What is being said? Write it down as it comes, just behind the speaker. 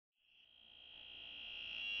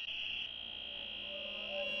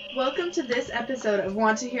Welcome to this episode of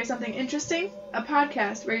Want to Hear Something Interesting? A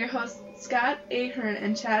podcast where your hosts Scott Ahern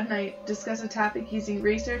and Chad Knight discuss a topic using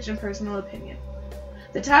research and personal opinion.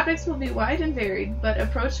 The topics will be wide and varied, but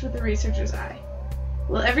approached with the researcher's eye.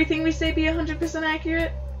 Will everything we say be 100%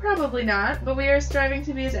 accurate? Probably not, but we are striving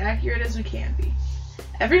to be as accurate as we can be.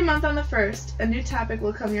 Every month on the 1st, a new topic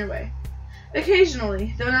will come your way.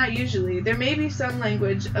 Occasionally, though not usually, there may be some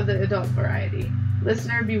language of the adult variety.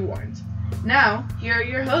 Listener be warned. Now, here are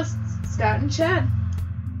your hosts, Scott and Chad.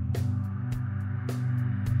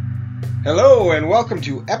 Hello, and welcome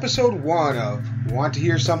to episode 1 of Want to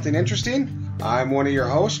Hear Something Interesting? I'm one of your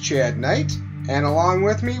hosts, Chad Knight, and along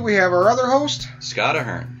with me we have our other host, Scott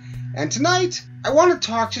Ahern. And tonight, I want to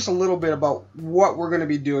talk just a little bit about what we're going to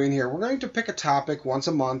be doing here. We're going to pick a topic once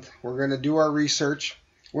a month. We're going to do our research.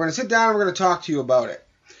 We're going to sit down and we're going to talk to you about it.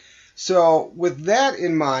 So, with that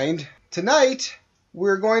in mind, tonight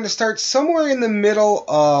we're going to start somewhere in the middle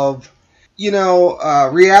of,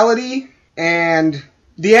 reality and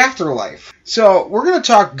the afterlife. So we're going to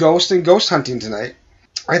talk ghosts and ghost hunting tonight.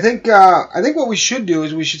 I think what we should do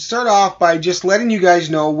is we should start off by just letting you guys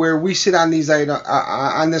know where we sit on these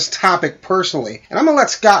on this topic personally. And I'm going to let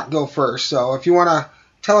Scott go first. So if you want to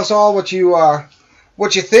tell us all what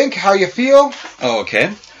you think, how you feel.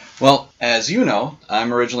 Okay. Well, as you know,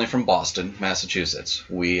 I'm originally from Boston, Massachusetts.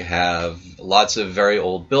 We have lots of very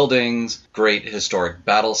old buildings, great historic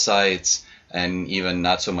battle sites, and even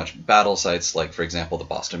not so much battle sites like, for example, the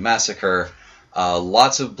Boston Massacre.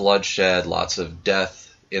 Lots of bloodshed, lots of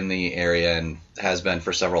death in the area, and has been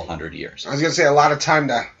for several hundred years. I was going to say a lot of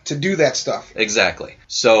time to do that stuff. Exactly.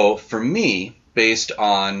 So for me, based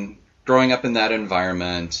on growing up in that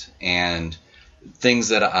environment and things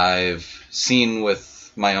that I've seen with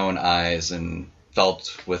my own eyes and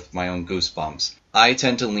felt with my own goosebumps, I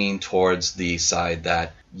tend to lean towards the side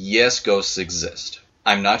that, yes, ghosts exist.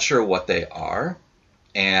 I'm not sure what they are,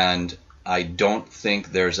 and I don't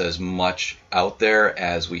think there's as much out there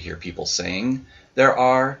as we hear people saying there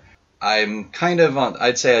are. I'm kind of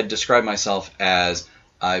I'd say I'd describe myself as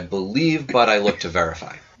I believe, but I look to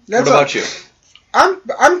verify. What about you?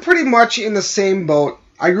 I'm pretty much in the same boat.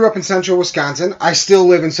 I grew up in central Wisconsin. I still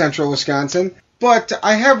live in central Wisconsin. But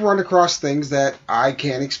I have run across things that I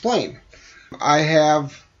can't explain. I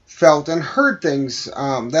have felt and heard things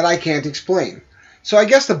that I can't explain. So I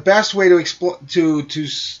guess the best way to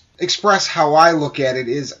express how I look at it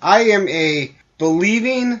is I am a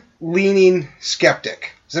believing, leaning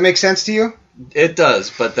skeptic. Does that make sense to you? It does,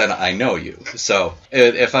 but then I know you. So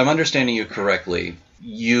if I'm understanding you correctly,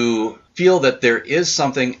 you feel that there is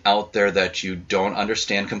something out there that you don't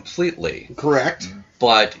understand completely. Correct.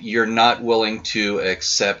 But you're not willing to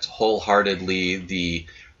accept wholeheartedly the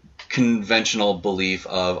conventional belief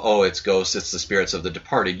of, oh, it's ghosts, it's the spirits of the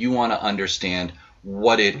departed. You want to understand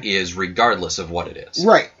what it is regardless of what it is.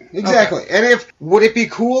 Right, exactly. Okay. And would it be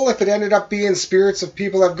cool if it ended up being spirits of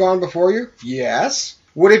people that have gone before you? Yes.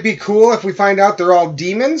 Would it be cool if we find out they're all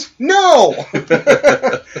demons? No!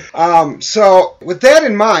 So, with that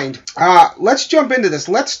in mind, let's jump into this.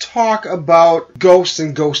 Let's talk about ghosts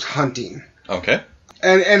and ghost hunting. Okay.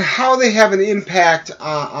 And how they have an impact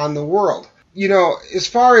on the world. As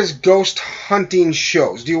far as ghost hunting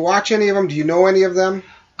shows, do you watch any of them? Do you know any of them?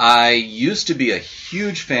 I used to be a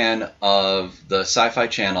huge fan of the Sci-Fi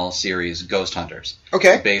Channel series Ghost Hunters.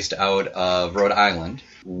 Okay. Based out of Rhode Island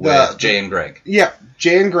with Jay and Greg. Yeah,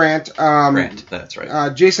 Jay and Grant. Grant, that's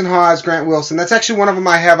right. Jason Hawes, Grant Wilson. That's actually one of them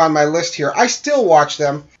I have on my list here. I still watch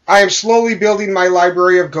them. I am slowly building my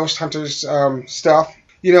library of Ghost Hunters stuff.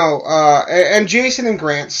 And Jason and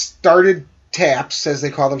Grant started TAPS, as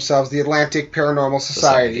they call themselves, the Atlantic Paranormal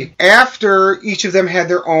Society, after each of them had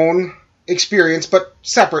their own experience, but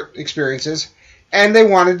separate experiences, and they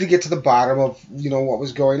wanted to get to the bottom of, what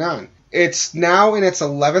was going on. It's now in its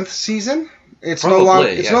 11th season. It's no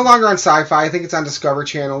longer on Sci-Fi. I think it's on Discovery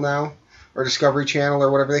Channel now, or Discovery Channel,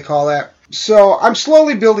 or whatever they call that. So I'm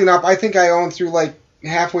slowly building up. I think I own through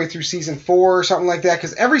halfway through season 4 or something like that,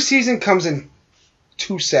 because every season comes in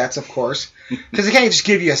 2 sets, of course, because they can't just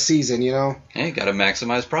give you a season, Hey, you got to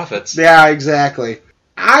maximize profits. Yeah, exactly.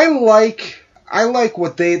 I like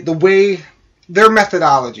their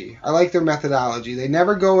methodology. I like their methodology. They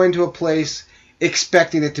never go into a place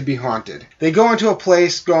expecting it to be haunted. They go into a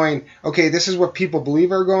place going, okay, this is what people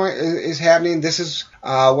believe is happening. This is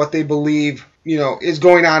what they believe, is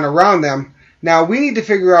going on around them. Now we need to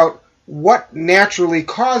figure out what naturally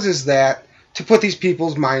causes that to put these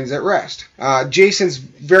people's minds at rest. Jason's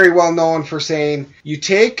very well known for saying, you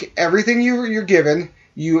take everything you're given,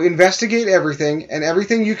 you investigate everything, and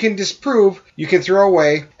everything you can disprove, you can throw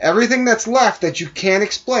away. Everything that's left that you can't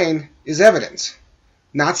explain is evidence.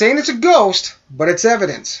 Not saying it's a ghost, but it's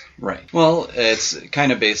evidence. Right. Well, it's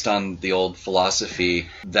kind of based on the old philosophy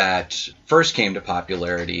that first came to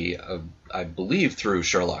popularity, I believe, through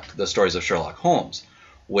Sherlock, the stories of Sherlock Holmes,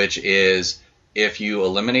 which is if you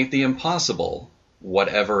eliminate the impossible,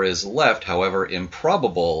 whatever is left, however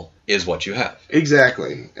improbable, is what you have.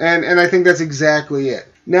 Exactly. And I think that's exactly it.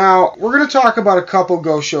 Now, we're going to talk about a couple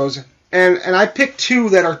ghost shows, and I picked two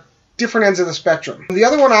that are different ends of the spectrum. The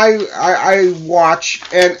other one I watch,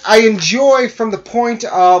 and I enjoy from the point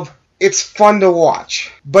of it's fun to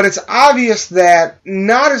watch. But it's obvious that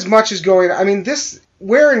not as much is going on. I mean,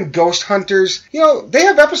 we're in Ghost Hunters. You know, they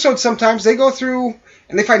have episodes sometimes. They go through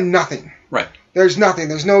and they find nothing. Right. There's nothing.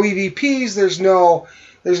 There's no EVPs. There's no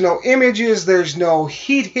images. There's no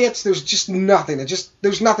heat hits. There's just nothing.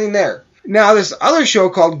 There's nothing there. Now, this other show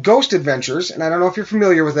called Ghost Adventures, and I don't know if you're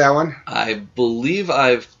familiar with that one. I believe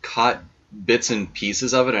I've caught bits and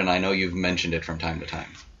pieces of it, and I know you've mentioned it from time to time.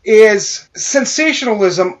 Is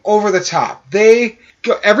sensationalism over the top.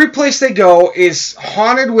 Every place they go is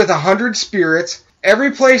haunted with 100 spirits.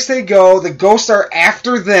 Every place they go, the ghosts are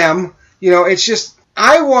after them. You know, it's just,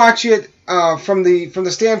 I watch it from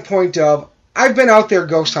the standpoint of, I've been out there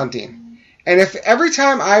ghost hunting. And if every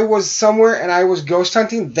time I was somewhere and I was ghost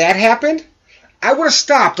hunting, that happened, I would have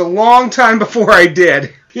stopped a long time before I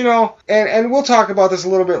did. You know, and we'll talk about this a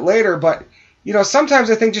little bit later, but, you know, sometimes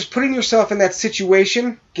I think just putting yourself in that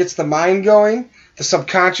situation gets the mind going, the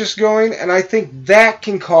subconscious going, and I think that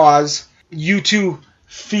can cause you to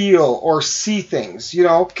feel or see things, you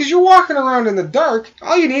know, because you're walking around in the dark,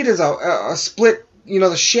 all you need is a split, you know,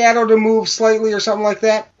 the shadow to move slightly or something like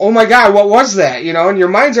that. Oh my God, what was that? You know, and your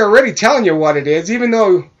mind's already telling you what it is, even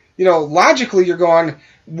though, you know, logically you're going,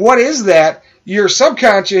 what is that? Your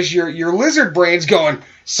subconscious, your lizard brain's going,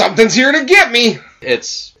 something's here to get me.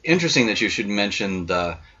 It's interesting that you should mention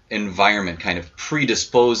the environment kind of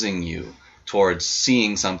predisposing you towards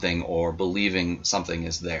seeing something or believing something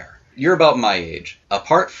is there. You're about my age.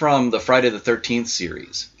 Apart from the Friday the 13th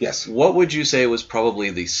series, yes, what would you say was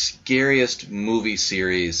probably the scariest movie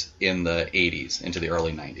series in the 80s into the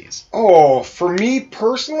early 90s? Oh, for me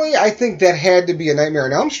personally, I think that had to be A Nightmare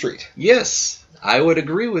on Elm Street. Yes, I would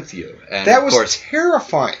agree with you. And that was of course,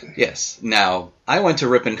 terrifying. Yes. Now, I went to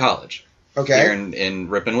Ripon College. Okay. Here in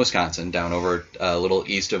Ripon, Wisconsin, down over a little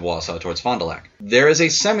east of Wausau towards Fond du Lac. There is a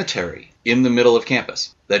cemetery in the middle of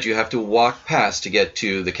campus that you have to walk past to get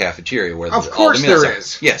to the cafeteria where of all course the meals there are.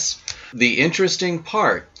 is. Yes. The interesting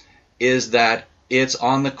part is that it's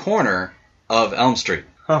on the corner of Elm Street.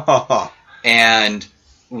 And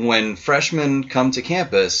when freshmen come to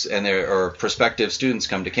campus or prospective students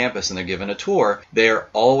come to campus and they're given a tour, they're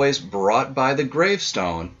always brought by the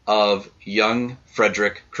gravestone of young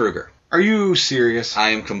Frederick Krueger. Are you serious? I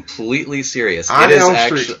am completely serious. On it is Elm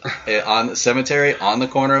actually Street. on the cemetery on the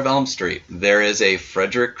corner of Elm Street. There is a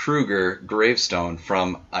Frederick Krueger gravestone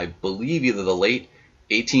from, I believe, either the late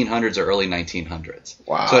 1800s or early 1900s.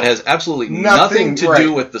 Wow. So it has absolutely nothing to right.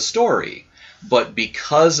 do with the story. But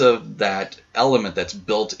because of that element that's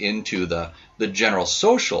built into the general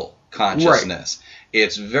social consciousness,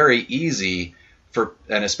 it's very easy for,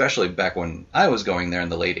 and especially back when I was going there in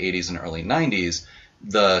the late 80s and early 90s,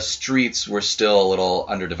 the streets were still a little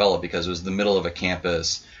underdeveloped because it was the middle of a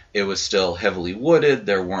campus. It was still heavily wooded.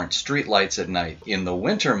 There weren't street lights at night. In the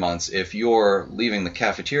winter months, if you're leaving the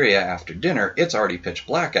cafeteria after dinner, it's already pitch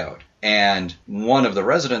black out. And one of the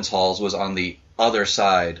residence halls was on the other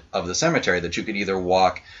side of the cemetery that you could either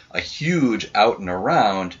walk a huge out and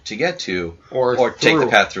around to get to or take the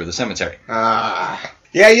path through the cemetery.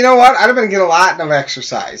 Yeah, you know what? I'd have been getting a lot of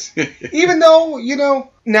exercise. Even though, you know,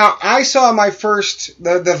 now I saw my first,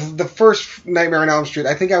 the first Nightmare on Elm Street,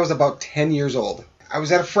 I think I was about 10 years old. I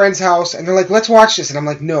was at a friend's house, and they're like, let's watch this. And I'm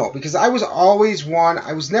like, no, because I was always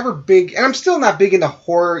I was never big, and I'm still not big into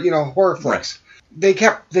horror, you know, horror flicks. Right. They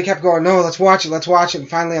kept going, no, let's watch it. And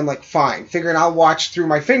finally I'm like, fine, figuring I'll watch through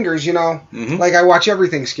my fingers, you know, like I watch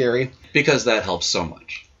everything scary. Because that helps so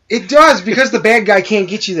much. It does, because the bad guy can't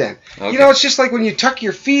get you then. Okay. You know, it's just like when you tuck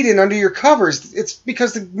your feet in under your covers. It's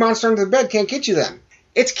because the monster under the bed can't get you then.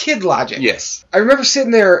 It's kid logic. Yes. I remember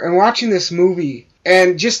sitting there and watching this movie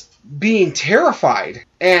and just being terrified.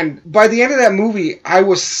 And by the end of that movie, I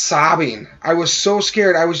was sobbing. I was so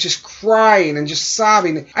scared. I was just crying and just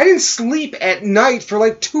sobbing. I didn't sleep at night for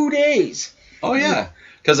like 2 days. Oh, yeah.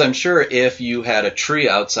 Because I'm sure if you had a tree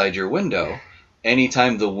outside your window,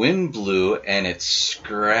 anytime the wind blew and it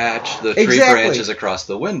scratched the tree branches across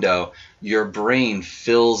the window, your brain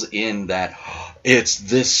fills in that, it's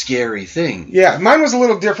this scary thing. Yeah, mine was a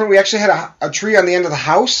little different. We actually had a tree on the end of the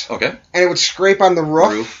house. Okay. And it would scrape on the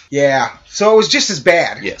roof. Yeah. So it was just as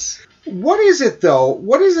bad. Yes. what is it, though?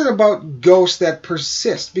 What is it about ghosts that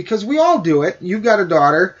persist? Because we all do it. You've got a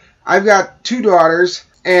daughter. I've got 2 daughters.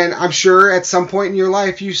 And I'm sure at some point in your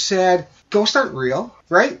life you said, ghosts aren't real,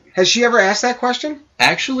 right? Has she ever asked that question?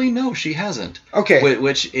 Actually, no, she hasn't. Okay.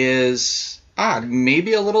 Which is odd.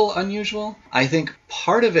 Maybe a little unusual. I think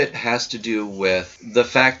part of it has to do with the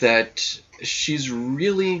fact that she's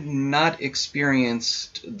really not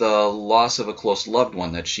experienced the loss of a close loved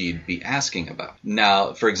one that she'd be asking about.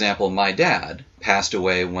 Now, for example, my dad passed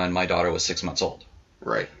away when my daughter was 6 months old.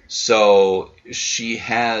 Right. So she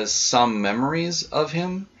has some memories of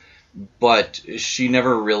him, but she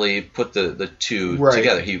never really put the two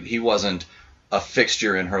together. He wasn't a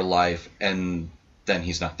fixture in her life, and then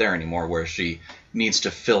he's not there anymore, where she needs to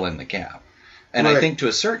fill in the gap. And I think to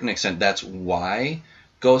a certain extent that's why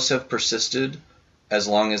ghosts have persisted as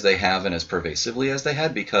long as they have and as pervasively as they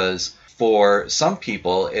had, because for some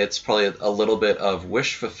people it's probably a little bit of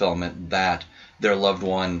wish fulfillment that their loved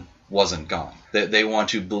one wasn't gone. They want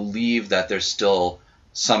to believe that there's still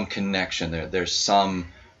some connection there. There's some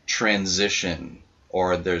transition,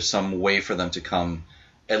 or there's some way for them to come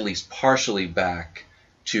at least partially back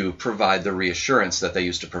to provide the reassurance that they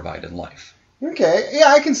used to provide in life. Okay, yeah,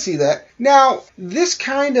 I can see that. Now, this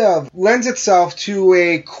kind of lends itself to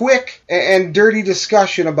a quick and dirty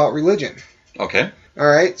discussion about religion. Okay. All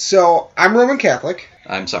right, so I'm Roman Catholic.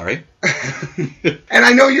 I'm sorry. And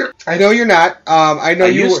I know you're not. I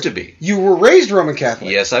used to be. You were raised Roman Catholic.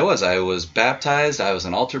 Yes, I was. I was baptized. I was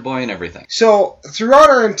an altar boy and everything. So throughout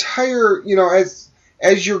our entire,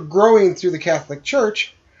 as you're growing through the Catholic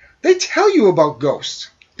Church, they tell you about ghosts.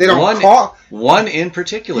 They don't one in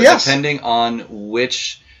particular, yes. Depending on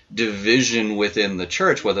which division within the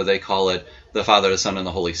church, whether they call it the Father, the Son, and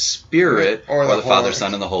the Holy Spirit, or the Father,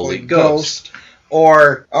 Son, and the Holy Ghost.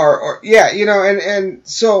 Or and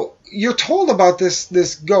so you're told about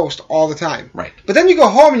this ghost all the time. Right. But then you go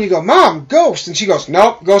home and you go, Mom, ghost. And she goes,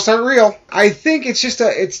 nope, ghosts aren't real. I think it's just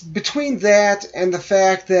it's between that and the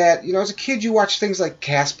fact that, as a kid you watch things like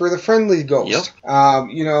Casper the Friendly Ghost. Yep.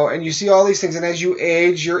 And you see all these things. And as you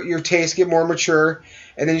age, your tastes get more mature.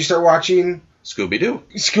 And then you start watching Scooby-Doo.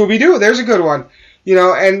 Scooby-Doo, there's a good one.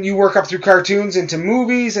 And you work up through cartoons into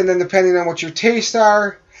movies. And then depending on what your tastes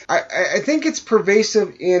are, I think it's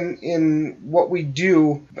pervasive in what we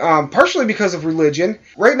do, partially because of religion.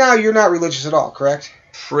 Right now, you're not religious at all, correct?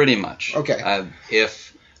 Pretty much. Okay.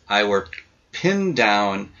 If I were pinned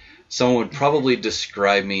down, someone would probably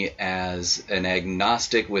describe me as an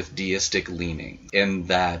agnostic with deistic leaning, in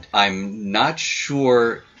that I'm not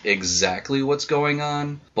sure exactly what's going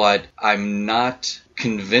on, but I'm not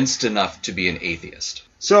convinced enough to be an atheist.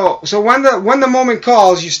 So when the moment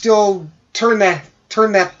calls, you still turn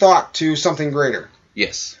that thought to something greater.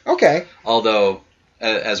 Yes. Okay. Although,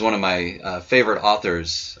 as one of my favorite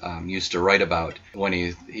authors used to write about, when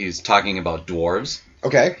he's talking about dwarves,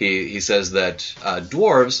 okay, he says that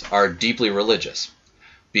dwarves are deeply religious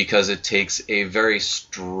because it takes a very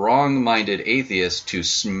strong-minded atheist to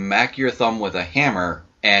smack your thumb with a hammer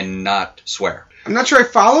and not swear. I'm not sure I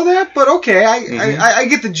follow that, but okay, I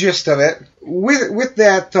get the gist of it. With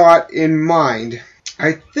that thought in mind,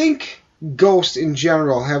 I think ghosts in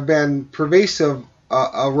general have been pervasive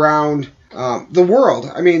around the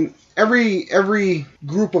world. I mean, every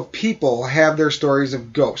group of people have their stories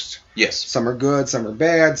of ghosts. Yes. Some are good, some are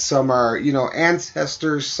bad, some are,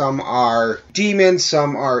 ancestors, some are demons,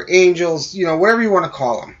 some are angels, whatever you want to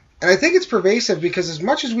call them. And I think it's pervasive because as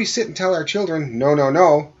much as we sit and tell our children, no, no,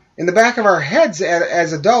 no, in the back of our heads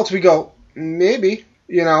as adults, we go, maybe,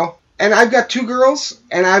 And I've got 2 girls,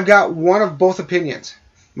 and I've got one of both opinions.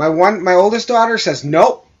 My oldest daughter says,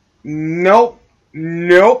 nope, nope,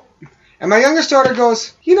 nope. And my youngest daughter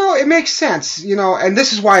goes, it makes sense, and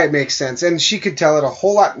this is why it makes sense. And she could tell it a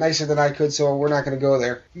whole lot nicer than I could, so we're not going to go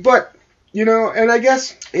there. But, and I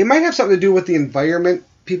guess it might have something to do with the environment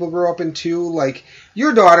people grow up in, too. Like,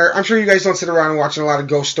 your daughter, I'm sure you guys don't sit around watching a lot of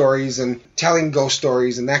ghost stories and telling ghost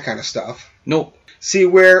stories and that kind of stuff. Nope. See,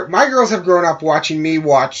 where my girls have grown up watching me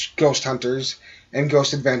watch Ghost Hunters and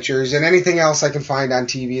Ghost Adventures, and anything else I can find on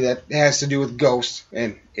TV that has to do with ghosts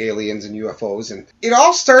and aliens and UFOs. And it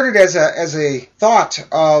all started as a thought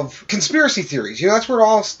of conspiracy theories. That's where it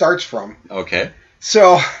all starts from. Okay.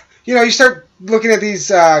 So, you start looking at these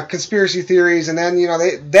conspiracy theories, and then,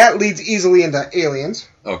 that leads easily into aliens.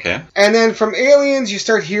 Okay. And then from aliens, you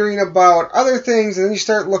start hearing about other things, and then you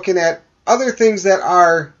start looking at other things that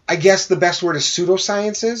are, I guess the best word is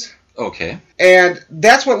pseudosciences. Okay. And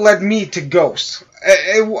that's what led me to ghosts,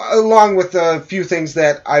 along with a few things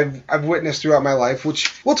that I've witnessed throughout my life, which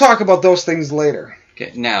we'll talk about those things later.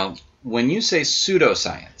 Okay. Now, when you say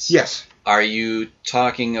pseudoscience, yes, Are you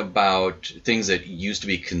talking about things that used to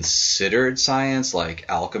be considered science, like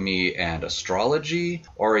alchemy and astrology?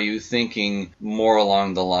 Or are you thinking more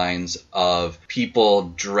along the lines of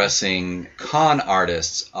people dressing con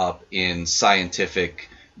artists up in scientific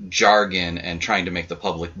jargon and trying to make the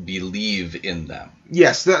public believe in them?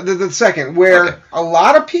 Yes, the second, where a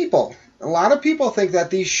lot of people think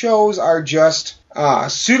that these shows are just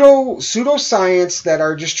pseudoscience that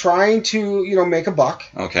are just trying to, make a buck.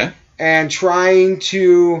 Okay. And trying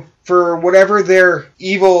to, for whatever their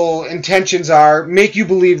evil intentions are, make you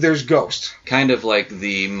believe there's ghosts. Kind of like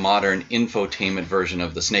the modern infotainment version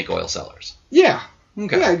of the snake oil sellers. Yeah.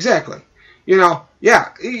 Okay. Yeah, exactly.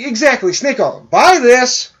 Exactly. Snake oil. Buy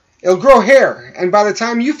this, it'll grow hair. And by the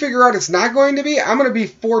time you figure out it's not going to be, I'm going to be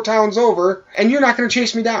 4 towns over, and you're not going to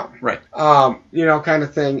chase me down. Right. Kind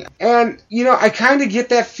of thing. And, I kind of get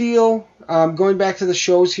that feel, going back to the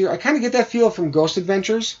shows here, I kind of get that feel from Ghost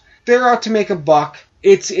Adventures. They're out to make a buck.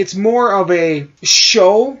 It's more of a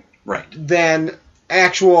show than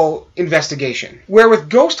actual investigation. Where with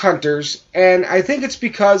Ghost Hunters, and I think it's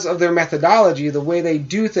because of their methodology, the way they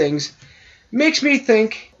do things, makes me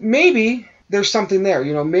think maybe there's something there.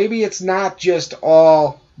 Maybe it's not just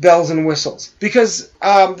all bells and whistles. Because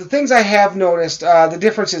the things I have noticed, the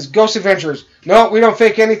difference is Ghost Adventures. No, we don't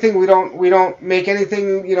fake anything. We don't make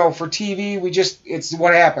anything, for TV. It's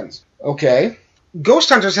what happens. Okay. Ghost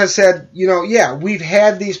Hunters has said, we've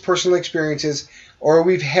had these personal experiences, or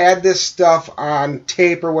we've had this stuff on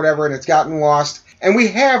tape or whatever, and it's gotten lost, and we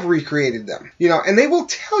have recreated them, and they will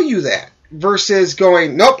tell you that, versus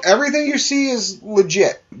going, nope, everything you see is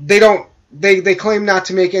legit. They claim not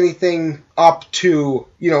to make anything up to,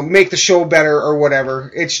 make the show better or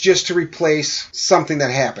whatever. It's just to replace something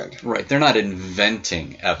that happened. Right. They're not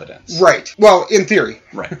inventing evidence. Right. Well, in theory.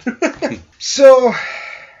 Right. So...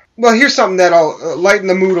 Well, here's something that'll lighten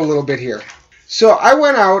the mood a little bit here. So I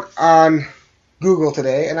went out on Google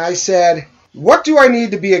today and I said, what do I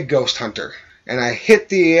need to be a ghost hunter? And I hit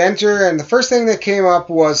the enter, and the first thing that came up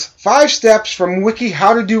was 5 steps from Wiki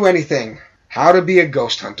How to Do Anything. How to be a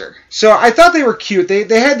ghost hunter. So I thought they were cute.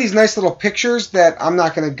 They had these nice little pictures that I'm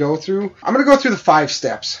not going to go through. I'm going to go through the 5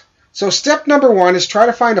 steps. So step number 1 is try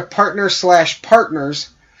to find a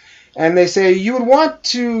partner/partners. And they say you would want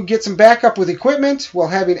to get some backup with equipment while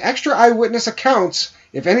having extra eyewitness accounts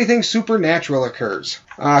if anything supernatural occurs.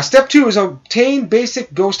 Step 2 is obtain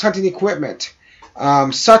basic ghost hunting equipment,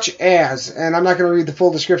 such as, and I'm not going to read the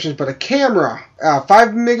full descriptions, but a camera.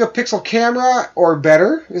 5-megapixel camera or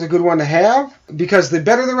better is a good one to have, because the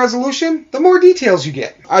better the resolution, the more details you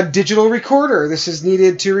get. A digital recorder. This is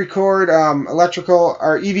needed to record electrical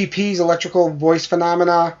or EVPs, electrical voice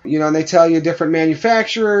phenomena. And they tell you different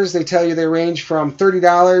manufacturers. They tell you they range from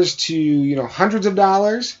 $30 to hundreds of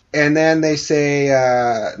dollars. And then they say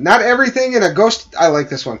not everything in a ghost. I like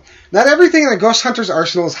this one. Not everything in a ghost hunter's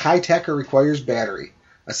arsenal is high tech or requires battery.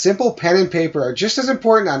 A simple pen and paper are just as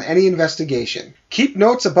important on any investigation. Keep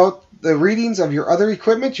notes about the readings of your other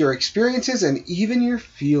equipment, your experiences, and even your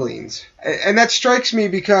feelings. And that strikes me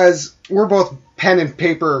because we're both pen and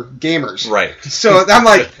paper gamers. Right. So I'm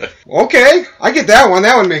like, okay, I get that one.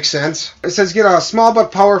 That one makes sense. It says get a small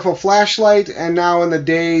but powerful flashlight, and now in the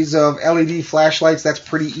days of LED flashlights, that's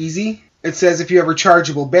pretty easy. It says if you have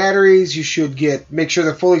rechargeable batteries, you should make sure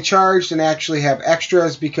they're fully charged and actually have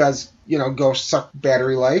extras because, ghosts suck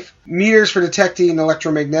battery life. Meters for detecting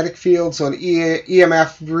electromagnetic fields, so an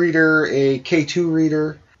EMF reader, a K2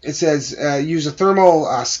 reader. It says use a thermal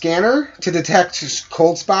scanner to detect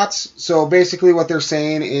cold spots. So basically what they're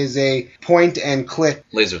saying is a point and click.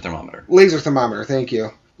 Laser thermometer. Laser thermometer, thank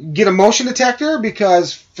you. Get a motion detector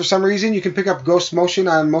because for some reason you can pick up ghost motion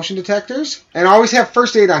on motion detectors. And always have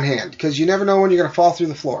first aid on hand because you never know when you're going to fall through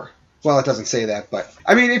the floor. Well, it doesn't say that, but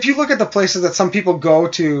I mean, if you look at the places that some people go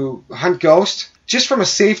to hunt ghosts, just from a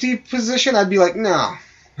safety position, I'd be like, no.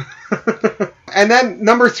 And then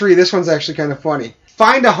number 3, this one's actually kind of funny.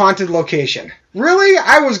 Find a haunted location. Really?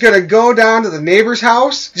 I was going to go down to the neighbor's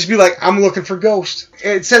house, just be like, I'm looking for ghosts.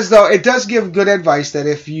 It says, though, it does give good advice that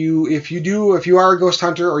if you are a ghost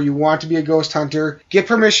hunter or you want to be a ghost hunter, get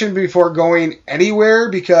permission before going anywhere,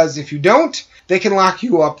 because if you don't, they can lock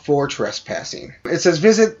you up for trespassing. It says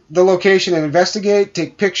visit the location and investigate,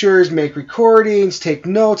 take pictures, make recordings, take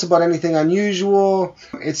notes about anything unusual.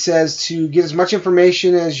 It says to get as much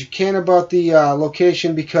information as you can about the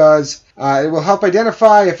location because it will help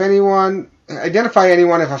identify anyone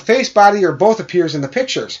if a face, body, or both appears in the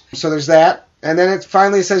pictures. So there's that. And then it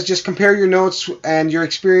finally says just compare your notes and your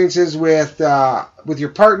experiences with your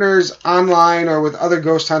partners online or with other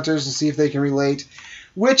ghost hunters to see if they can relate,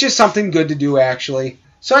 which is something good to do, actually.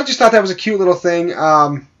 So I just thought that was a cute little thing.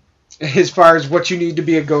 as far as what you need to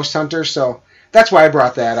be a ghost hunter, so that's why I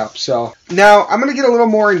brought that up. So now I'm going to get a little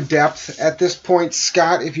more in depth at this point,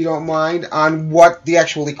 Scott, if you don't mind, on what the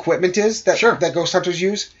actual equipment is that ghost hunters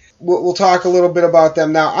use. We'll talk a little bit about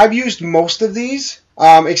them now. I've used most of these,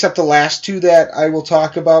 except the last two that I will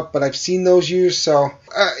talk about, but I've seen those used. So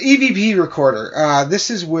EVP recorder. This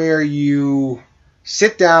is where you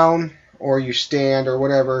sit down or you stand or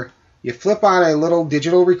whatever. You flip on a little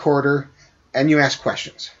digital recorder and you ask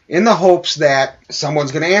questions in the hopes that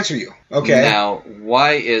someone's going to answer you. Okay. Now,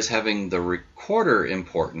 why is having the recorder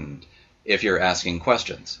important if you're asking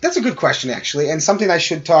questions? That's a good question, actually, and something I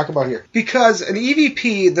should talk about here. Because an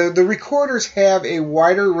EVP, the recorders have a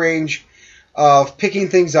wider range of picking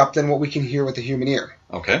things up than what we can hear with the human ear.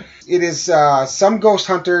 Okay. It is some ghost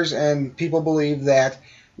hunters and people believe that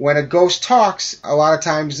when a ghost talks, a lot of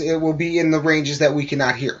times it will be in the ranges that we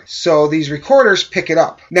cannot hear. So these recorders pick it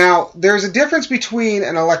up. Now, there's a difference between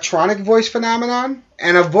an electronic voice phenomenon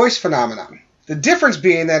and a voice phenomenon. The difference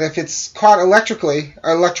being that if it's caught electronically,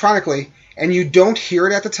 and you don't hear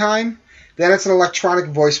it at the time, then it's an electronic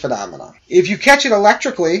voice phenomenon. If you catch it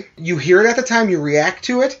electrically, you hear it at the time, you react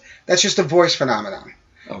to it, that's just a voice phenomenon.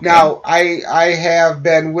 Okay. Now, I have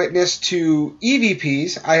been witness to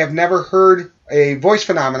EVPs. I have never heard a voice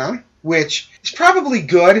phenomenon, which is probably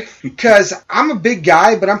good because I'm a big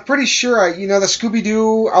guy, but I'm pretty sure, the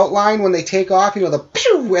Scooby-Doo outline when they take off, the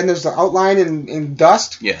pew, and there's the outline in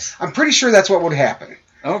dust. Yes. I'm pretty sure that's what would happen.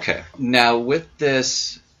 Okay. Now, with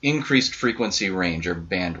this increased frequency range or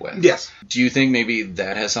bandwidth, yes, do you think maybe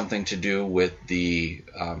that has something to do with the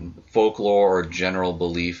folklore or general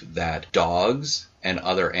belief that dogs and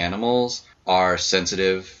other animals are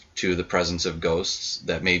sensitive to the presence of ghosts?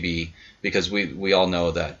 That maybe, because we all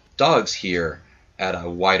know that dogs hear at a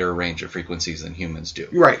wider range of frequencies than humans do.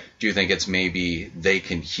 Right. Do you think it's maybe they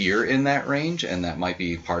can hear in that range and that might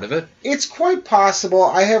be part of it? It's quite possible.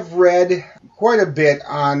 I have read quite a bit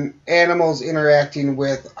on animals interacting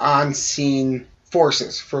with on-scene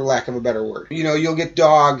forces, for lack of a better word. You'll get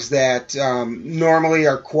dogs that normally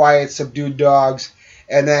are quiet, subdued dogs,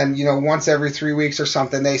 and then, once every 3 weeks or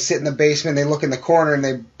something, they sit in the basement, they look in the corner, and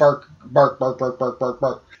they bark, bark, bark, bark, bark, bark,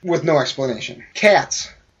 bark, with no explanation. Cats,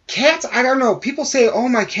 I don't know. People say, oh,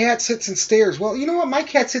 my cat sits and stares. Well, you know what? My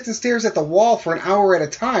cat sits and stares at the wall for an hour at a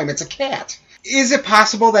time. It's a cat. Is it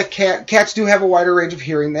possible that cats do have a wider range of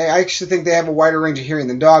hearing? I actually think they have a wider range of hearing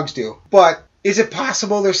than dogs do. But is it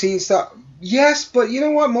possible they're seeing stuff? Yes, but you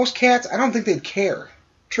know what? Most cats, I don't think they'd care.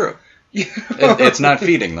 True. It's not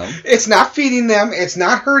feeding them. It's not feeding them. It's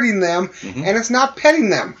not hurting them. Mm-hmm. And it's not petting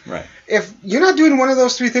them. Right. If you're not doing one of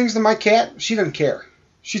those three things to my cat, she doesn't care.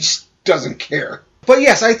 She just doesn't care. But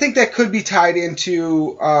yes, I think that could be tied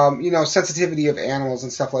into, sensitivity of animals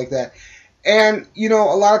and stuff like that. And, a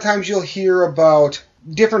lot of times you'll hear about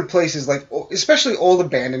different places, like, especially old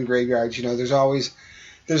abandoned graveyards. There's always,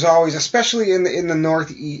 especially in the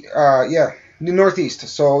northeast.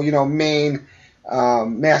 So, Maine,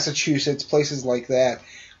 Massachusetts, places like that,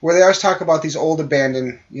 where they always talk about these old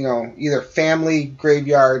abandoned, either family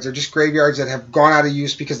graveyards or just graveyards that have gone out of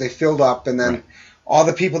use because they filled up, and then all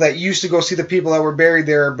the people that used to go see the people that were buried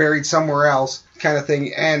there are buried somewhere else, kind of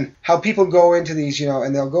thing. And how people go into these,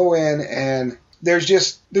 and they'll go in and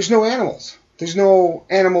there's no animals. There's no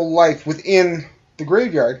animal life within the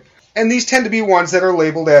graveyard. And these tend to be ones that are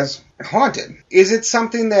labeled as haunted. Is it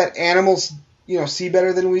something that animals, see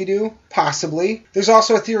better than we do? Possibly. There's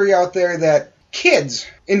also a theory out there that kids,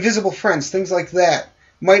 invisible friends, things like that,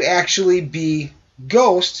 might actually be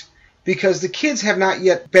ghosts because the kids have not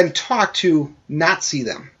yet been taught to not see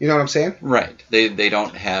them. You know what I'm saying? Right. They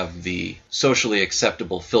don't have the socially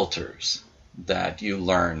acceptable filters that you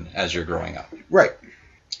learn as you're growing up. Right.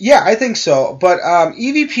 Yeah, I think so. But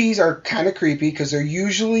EVPs are kind of creepy because they're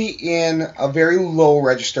usually in a very low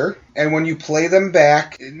register. And when you play them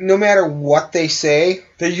back, no matter what they say,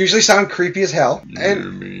 they usually sound creepy as hell. You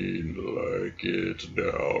mean like it's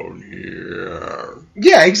down here?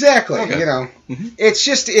 Yeah, exactly. Okay. Mm-hmm. It's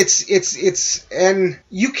just, it's, and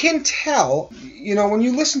you can tell, when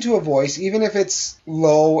you listen to a voice, even if it's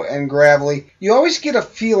low and gravelly, you always get a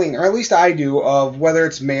feeling, or at least I do, of whether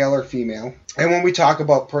it's male or female. And when we talk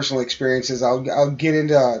about personal experiences, I'll get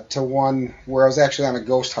into one where I was actually on a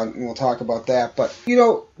ghost hunt, and we'll talk about that. But,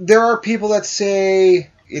 there are people that say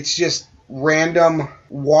it's just random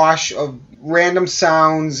wash of random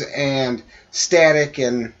sounds and static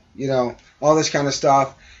and, all this kind of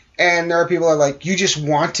stuff. And there are people that are like, you just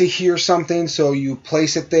want to hear something, so you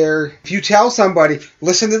place it there. If you tell somebody,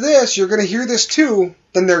 listen to this, you're going to hear this too,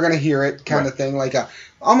 then they're going to hear it, kind of thing. Like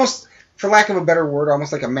almost for lack of a better word,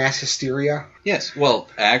 almost like a mass hysteria. Yes, well,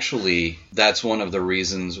 actually, that's one of the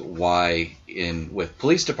reasons why with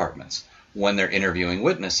police departments, when they're interviewing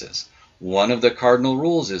witnesses, one of the cardinal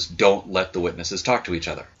rules is don't let the witnesses talk to each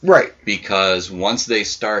other. Right. Because once they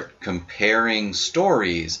start comparing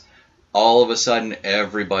stories, all of a sudden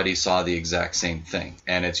everybody saw the exact same thing.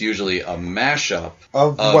 And it's usually a mashup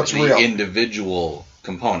of what's the real. Individual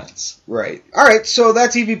components. Right. All right, so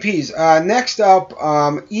that's EVPs. Next up,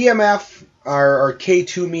 EMF, our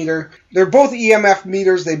K2 meter. They're both EMF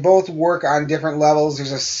meters. They both work on different levels.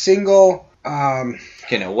 There's a single...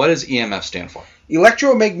 Okay, now what does EMF stand for?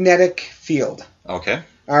 Electromagnetic field. Okay.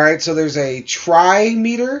 All right, so there's a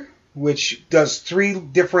tri-meter, which does 3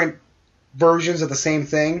 different versions of the same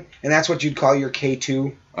thing, and that's what you'd call your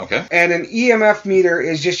K2. Okay. And an EMF meter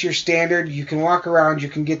is just your standard. You can walk around, you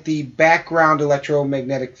can get the background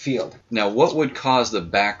electromagnetic field. Now, what would cause the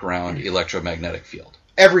background electromagnetic field?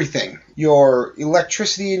 Everything. Your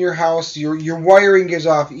electricity in your house, your wiring gives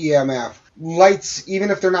off EMF. Lights,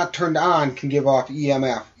 even if they're not turned on, can give off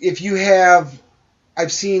EMF. If you have...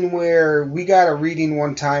 I've seen where we got a reading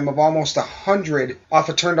one time of almost 100 off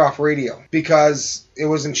a turned off radio because it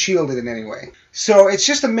wasn't shielded in any way. So it's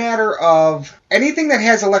just a matter of anything that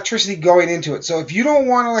has electricity going into it. So if you don't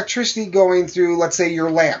want electricity going through, let's say, your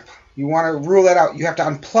lamp, you want to rule that out, you have to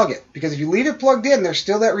unplug it. Because if you leave it plugged in, there's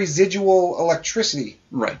still that residual electricity.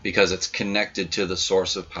 Right, because it's connected to the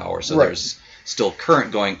source of power. So right. There's still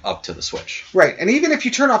current going up to the switch. Right, and even if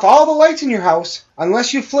you turn off all the lights in your house,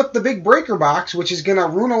 unless you flip the big breaker box, which is going to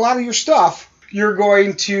ruin a lot of your stuff, you're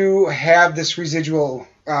going to have this residual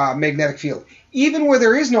magnetic field. Even where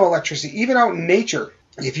there is no electricity, even out in nature,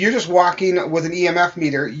 if you're just walking with an EMF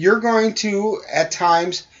meter, you're going to, at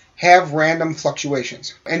times, have random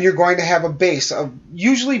fluctuations. And you're going to have a base.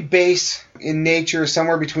 Usually base in nature is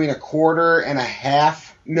somewhere between 1/4 and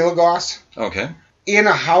 1/2 milligauss. Okay. In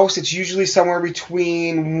a house, it's usually somewhere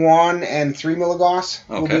between 1 and 3 milligauss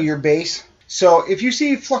will be your base. So if you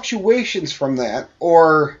see fluctuations from that,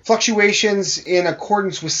 or fluctuations in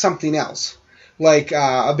accordance with something else, like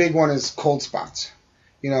a big one is cold spots.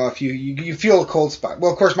 You know, if you feel a cold spot.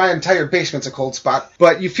 Well, of course, my entire basement's a cold spot.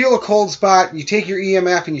 But you feel a cold spot, you take your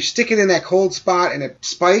EMF and you stick it in that cold spot and it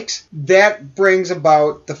spikes. That brings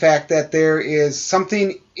about the fact that there is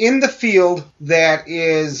something in the field that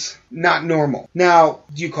is not normal. Now,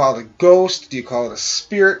 do you call it a ghost? Do you call it a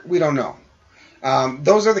spirit? We don't know.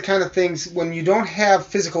 Those are the kind of things when you don't have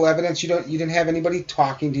physical evidence. You didn't have anybody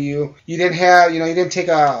talking to you. You didn't have, you didn't take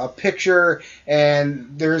a picture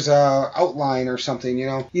and there's a outline or something.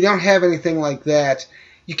 You don't have anything like that.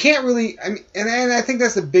 You can't really. And I think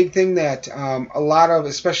that's the big thing that a lot of,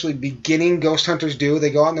 especially beginning ghost hunters do. They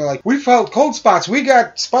go out and they're like, we felt cold spots, we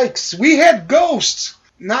got spikes, we had ghosts.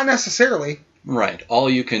 Not necessarily. Right. All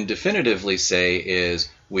you can definitively say is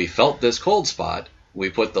we felt this cold spot. We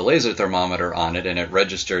put the laser thermometer on it, and it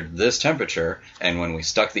registered this temperature, and when we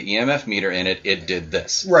stuck the EMF meter in it, it did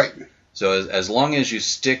this. Right. So as long as you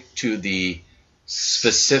stick to the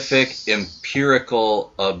specific,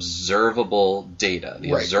 empirical, observable data,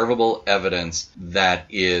 the observable evidence that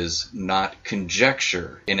is not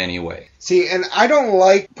conjecture in any way. See, and I don't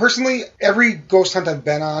like, personally, every ghost hunt I've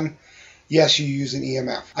been on, yes, you use an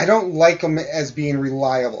EMF. I don't like them as being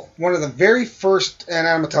reliable. One of the very first, and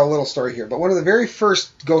I'm going to tell a little story here, but one of the very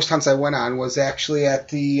first ghost hunts I went on was actually at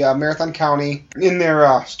the Marathon County in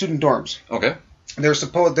their student dorms. Okay. There's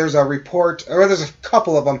a report, or there's a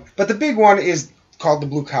couple of them, but the big one is called the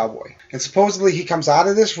Blue Cowboy. And supposedly he comes out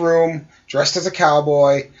of this room dressed as a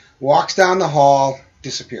cowboy, walks down the hall,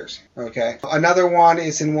 disappears. Okay. Another one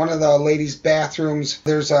is in one of the ladies' bathrooms.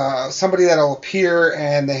 There's somebody that'll appear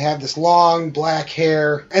and they have this long black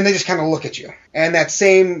hair and they just kind of look at you. And that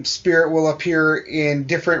same spirit will appear in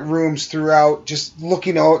different rooms throughout, just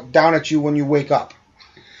looking down at you when you wake up.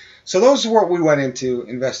 So those are what we went in to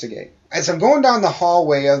investigate. As I'm going down the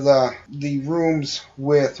hallway of the rooms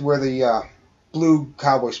with where the Blue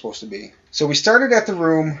Cowboy's supposed to be. So we started at the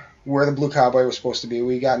room where the Blue Cowboy was supposed to be.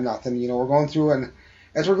 We got nothing. We're going through, and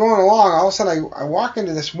as we're going along, all of a sudden I walk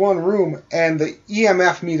into this one room, and the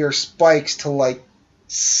EMF meter spikes to like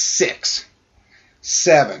 6,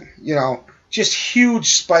 7. Just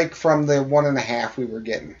huge spike from the 1.5 we were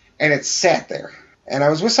getting. And it sat there. And I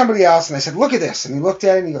was with somebody else, and I said, look at this. And he looked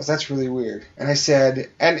at it, and he goes, that's really weird. And I said,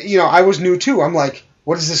 and, I was new, too. I'm like,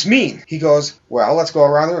 what does this mean? He goes, well, let's go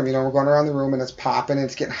around the room. We're going around the room, and it's popping, and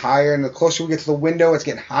it's getting higher. And the closer we get to the window, it's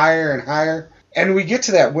getting higher and higher. And we get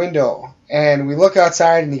to that window, and we look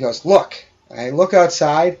outside, and he goes, look. And I look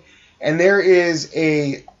outside, and there is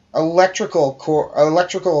a electrical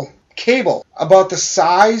cable about the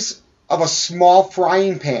size of a small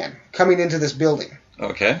frying pan coming into this building.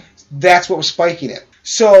 Okay. That's what was spiking it.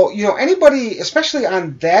 So, anybody, especially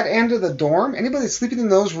on that end of the dorm, anybody that's sleeping in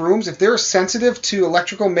those rooms, if they're sensitive to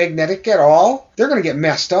electrical magnetic at all, they're going to get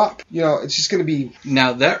messed up. It's just going to be...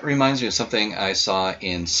 Now, that reminds me of something I saw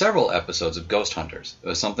in several episodes of Ghost Hunters. It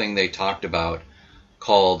was something they talked about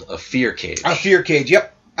called a fear cage. A fear cage,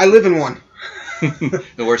 yep. I live in one.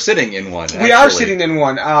 We're sitting in one, actually. We are sitting in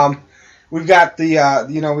one. We've got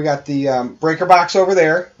the breaker box over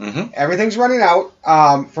there. Mm-hmm. Everything's running out.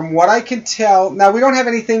 From what I can tell, now we don't have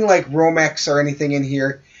anything like Romex or anything in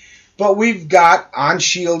here, but we've got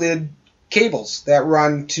unshielded cables that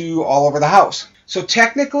run to all over the house. So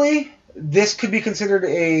technically, this could be considered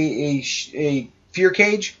a fear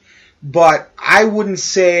cage, but I wouldn't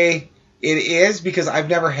say it is because I've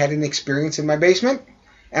never had an experience in my basement,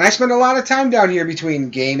 and I spend a lot of time down here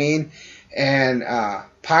between gaming and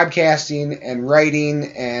podcasting and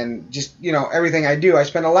writing and just, everything I do. I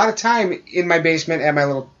spend a lot of time in my basement at my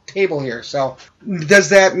little table here. So does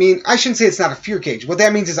that mean, I shouldn't say it's not a fear cage. What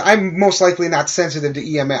that means is I'm most likely not sensitive to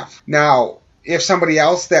EMF. Now, if somebody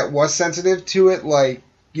else that was sensitive to it,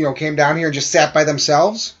 came down here and just sat by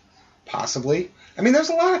themselves, possibly. I mean, there's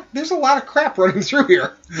a lot of crap running through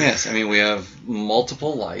here. Yes, I mean, we have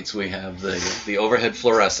multiple lights. We have the overhead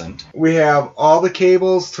fluorescent. We have all the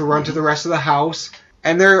cables to run to the rest of the house.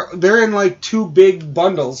 And they're in two big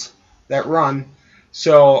bundles that run.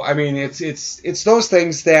 So I mean it's those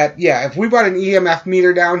things that, yeah, if we brought an EMF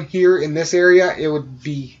meter down here in this area, it would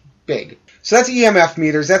be big. So that's EMF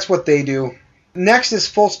meters, that's what they do. Next is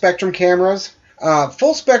full spectrum cameras.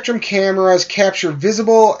 Full spectrum cameras capture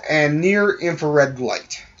visible and near infrared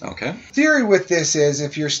light. Okay. Theory with this is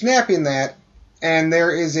if you're snapping that and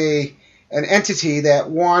there is an entity that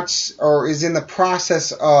wants or is in the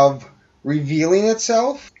process of revealing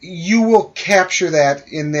itself, you will capture that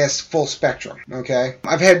in this full spectrum, okay?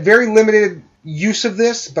 I've had very limited use of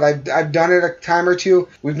this, but I've done it a time or two.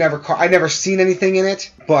 I've never seen anything in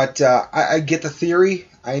it, but I get the theory.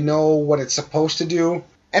 I know what it's supposed to do,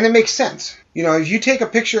 and it makes sense. If you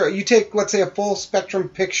take let's say a full spectrum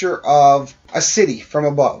picture of a city from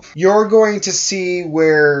above, you're going to see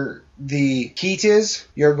where the heat is.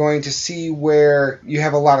 You're going to see where you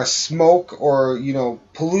have a lot of smoke or,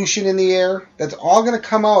 pollution in the air. That's all going to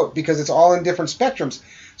come out because it's all in different spectrums.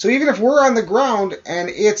 So even if we're on the ground and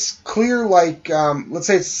it's clear, let's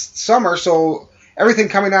say it's summer, so everything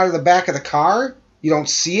coming out of the back of the car, you don't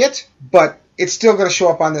see it, but it's still going to show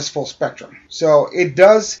up on this full spectrum. So it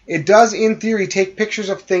does in theory take pictures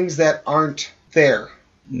of things that aren't there.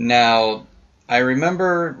 Now, I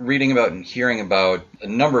remember reading about and hearing about a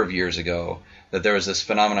number of years ago that there was this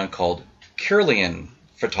phenomenon called Kirlian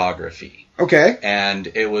photography. Okay. And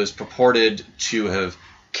it was purported to have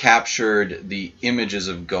captured the images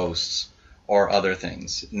of ghosts or other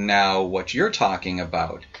things. Now, what you're talking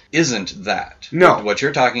about isn't that. No. What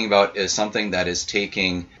you're talking about is something that is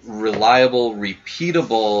taking reliable,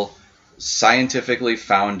 repeatable, scientifically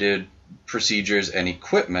founded procedures and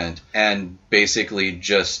equipment and basically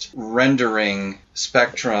just rendering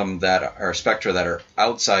spectra that are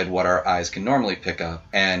outside what our eyes can normally pick up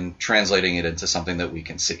and translating it into something that we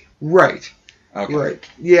can see. Right. Okay. Right.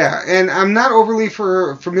 Yeah, and I'm not overly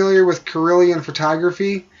familiar with Kirlian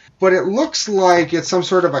photography, but it looks like it's some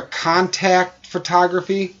sort of a contact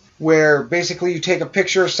photography where basically you take a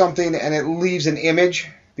picture of something and it leaves an image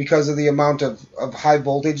because of the amount of high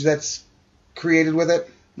voltage that's created with it.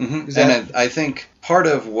 Mm-hmm. And I think part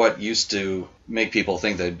of what used to make people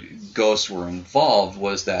think that ghosts were involved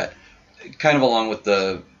was that, kind of along with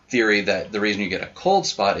the theory that the reason you get a cold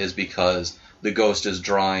spot is because the ghost is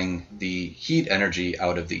drawing the heat energy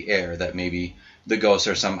out of the air, that maybe the ghosts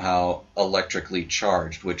are somehow electrically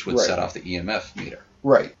charged, which would set off the EMF meter.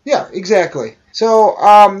 Right. Yeah, exactly. So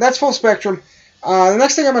that's full spectrum. The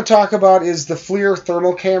next thing I'm going to talk about is the FLIR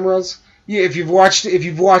thermal cameras. Yeah, if you've watched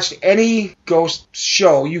any ghost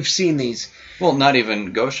show, you've seen these. Well, not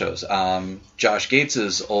even ghost shows. Josh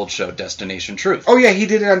Gates' old show, Destination Truth. Oh yeah, he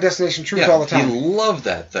did it on Destination Truth all the time. He loved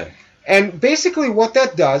that thing. And basically what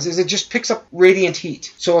that does is it just picks up radiant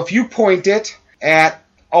heat. So if you point it at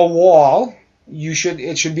a wall,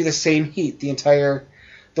 it should be the same heat, the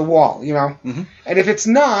wall, Mm-hmm. And if it's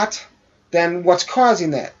not, then what's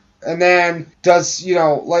causing that? And then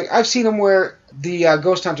I've seen them where the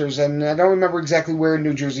ghost hunters, and I don't remember exactly where in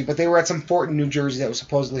New Jersey, but they were at some fort in New Jersey that was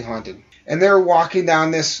supposedly haunted. And they're walking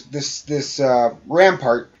down this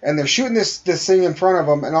rampart, and they're shooting this thing in front of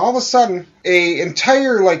them, and all of a sudden, a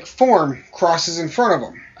entire form crosses in front of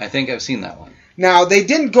them. I think I've seen that one. Now, they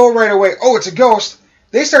didn't go right away, oh, it's a ghost.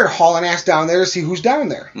 They started hauling ass down there to see who's down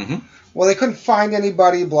there. Mm-hmm. Well, they couldn't find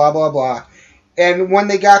anybody, blah, blah, blah. And when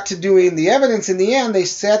they got to doing the evidence in the end, they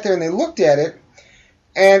sat there and they looked at it,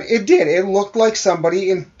 and it did. It looked like somebody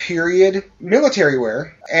in period military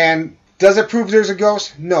wear. And does it prove there's a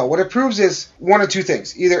ghost? No. What it proves is one of two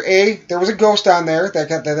things. Either A, there was a ghost on there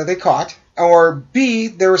that they caught, or B,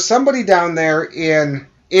 there was somebody down there in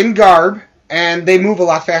garb, and they move a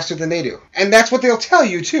lot faster than they do. And that's what they'll tell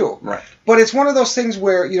you, too. Right. But it's one of those things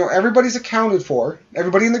where, everybody's accounted for.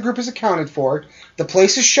 Everybody in the group is accounted for. The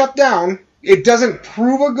place is shut down. It doesn't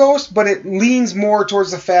prove a ghost, but it leans more towards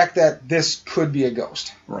the fact that this could be a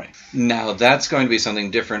ghost. Right. Now, that's going to be something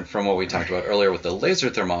different from what we talked about earlier with the laser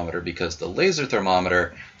thermometer, because the laser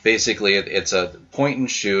thermometer, basically, it's a point and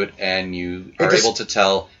shoot, and you are able to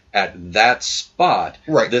tell at that spot,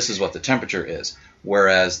 this is what the temperature is.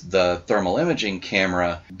 Whereas the thermal imaging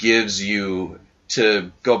camera gives you,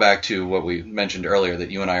 to go back to what we mentioned earlier,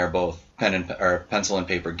 that you and I are both pencil and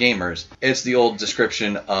paper gamers, it's the old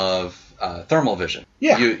description of thermal vision.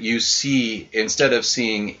 Yeah. You see, instead of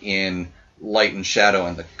seeing in light and shadow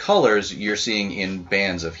and the colors, you're seeing in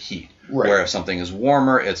bands of heat. Right. Where if something is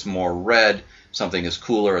warmer, it's more red. Something is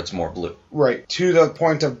cooler, it's more blue. Right. To the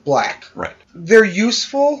point of black. Right. They're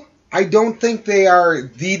useful. I don't think they are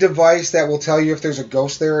the device that will tell you if there's a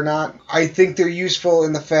ghost there or not. I think they're useful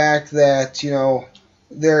in the fact that,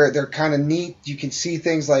 they're kind of neat. You can see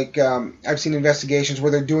things like, I've seen investigations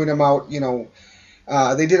where they're doing them out,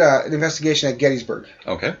 they did an investigation at Gettysburg.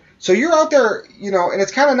 Okay. So you're out there, and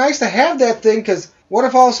it's kind of nice to have that thing, because what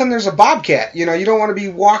if all of a sudden there's a bobcat? You don't want to be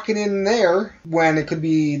walking in there when it could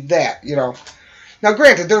be that, Now,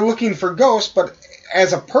 granted, they're looking for ghosts, but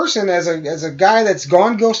as a person, as a guy that's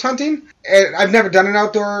gone ghost hunting, and I've never done an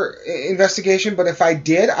outdoor investigation, but if I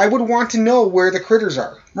did, I would want to know where the critters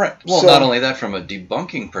are. Right. Well, not only that, from a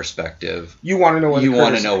debunking perspective, you want to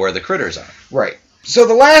know where the critters are. Right. So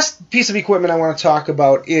the last piece of equipment I want to talk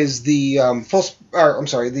about is the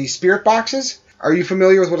the spirit boxes. Are you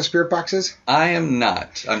familiar with what a spirit box is? I am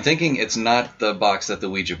not. I'm thinking it's not the box that the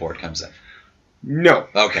Ouija board comes in. No.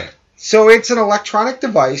 Okay. So it's an electronic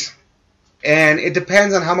device, and it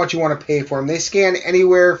depends on how much you want to pay for them. They scan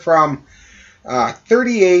anywhere from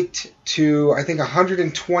 38 to, I think,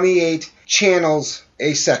 128 channels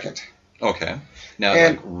a second. Okay. Now,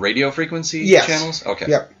 like radio frequency channels? Okay.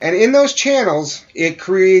 Yep. And in those channels, it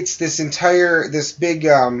creates this big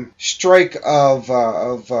strike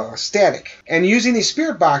of static. And using these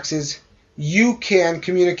spirit boxes, you can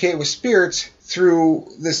communicate with spirits through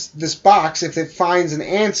this box. If it finds an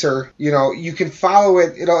answer, you can follow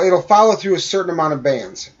it. It'll follow through a certain amount of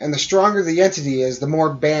bands. And the stronger the entity is, the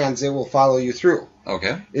more bands it will follow you through.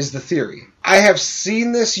 Okay. Is the theory. I have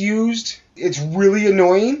seen this used. It's really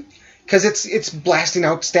annoying because it's blasting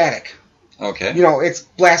out static. Okay. It's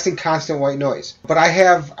blasting constant white noise. But I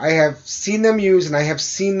have seen them used, and I have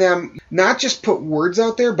seen them not just put words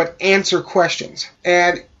out there, but answer questions.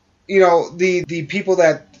 And the people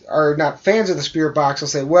that are not fans of the spirit box will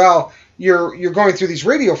say, well, you're going through these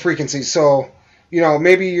radio frequencies, so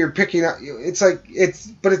maybe you're picking up.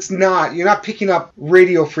 But it's not. You're not picking up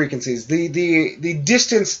radio frequencies. The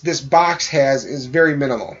distance this box has is very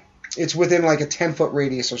minimal. It's within like a 10-foot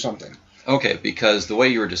radius or something. Okay, because the way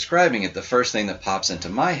you were describing it, the first thing that pops into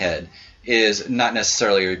my head is not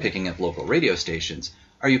necessarily are you picking up local radio stations.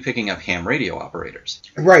 Are you picking up ham radio operators?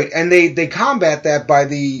 Right, and they combat that by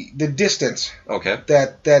the distance. Okay.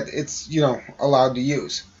 That it's allowed to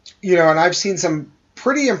use. And I've seen some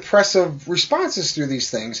pretty impressive responses through these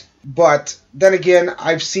things. But then again,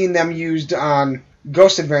 I've seen them used on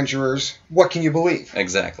ghost adventurers. What can you believe?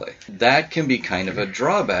 Exactly. That can be kind of a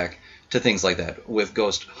drawback to things like that. With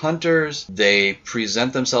ghost hunters, they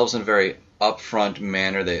present themselves in a very upfront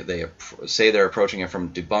manner. They say they're approaching it from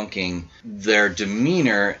debunking. Their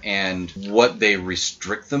demeanor and what they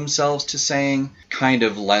restrict themselves to saying kind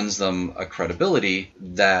of lends them a credibility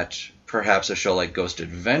that perhaps a show like Ghost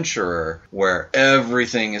Adventurer, where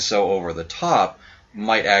everything is so over the top,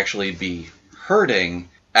 might actually be hurting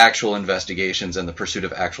actual investigations and the pursuit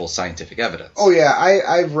of actual scientific evidence. Oh yeah,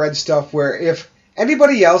 I've read stuff where if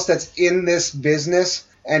anybody else that's in this business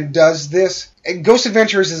and does this, Ghost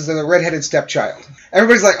Adventurers is the redheaded stepchild.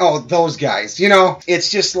 Everybody's like, oh, those guys.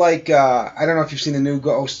 It's just like, I don't know if you've seen the new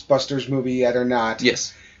Ghostbusters movie yet or not.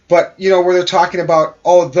 Yes. But, where they're talking about,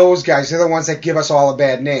 oh, those guys, they're the ones that give us all a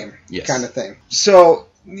bad name. Yes. Kind of thing. So,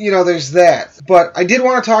 there's that. But I did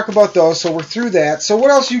want to talk about those, so we're through that. So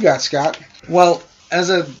what else you got, Scott? Well,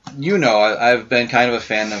 I've been kind of a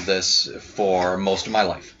fan of this for most of my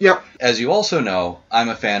life. Yep. As you also know, I'm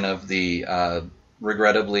a fan of the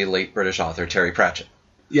regrettably late British author Terry Pratchett.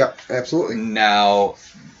 Yep, absolutely. Now,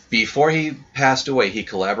 Before he passed away, he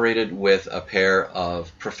collaborated with a pair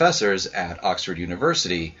of professors at Oxford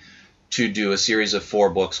University to do a series of 4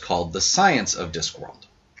 books called The Science of Discworld.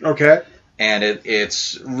 Okay. And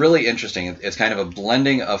it's really interesting. It's kind of a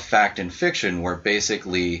blending of fact and fiction where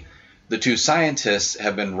basically the 2 scientists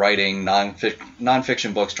have been writing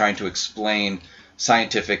nonfiction books trying to explain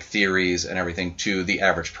scientific theories and everything to the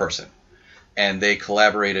average person. And they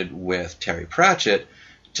collaborated with Terry Pratchett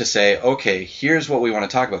to say, okay, here's what we want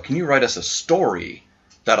to talk about. Can you write us a story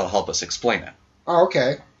that'll help us explain it? Oh,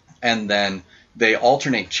 okay. And then they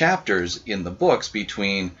alternate chapters in the books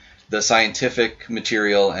between the scientific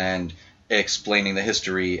material and explaining the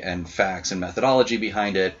history and facts and methodology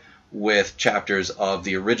behind it with chapters of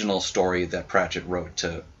the original story that Pratchett wrote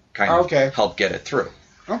to kind of help get it through.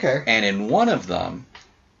 Okay. And in one of them,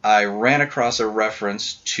 I ran across a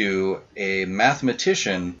reference to a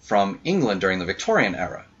mathematician from England during the Victorian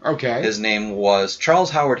era. Okay. His name was Charles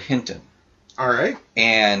Howard Hinton. All right.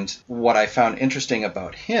 And what I found interesting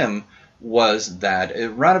about him was that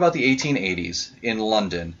around about the 1880s in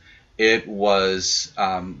London, it was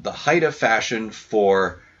the height of fashion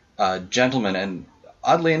for gentlemen, and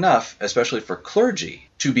oddly enough, especially for clergy,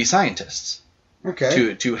 to be scientists.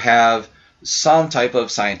 Okay. To have some type of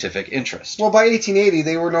scientific interest. Well, by 1880,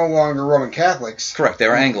 they were no longer Roman Catholics. Correct. They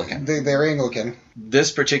were Anglican. They're Anglican.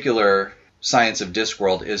 This particular Science of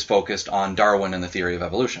Discworld is focused on Darwin and the theory of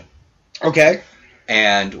evolution. Okay.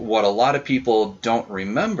 And what a lot of people don't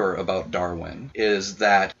remember about Darwin is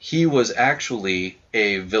that he was actually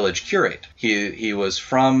a village curate. He was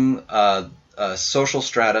from a social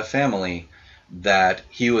strata family that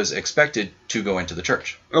he was expected to go into the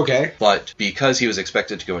church. Okay. But because he was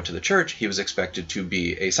expected to go into the church, he was expected to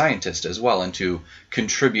be a scientist as well and to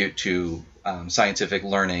contribute to scientific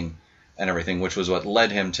learning and everything, which was what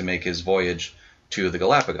led him to make his voyage to the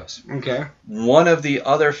Galapagos. Okay. One of the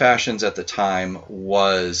other fashions at the time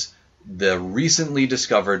was the recently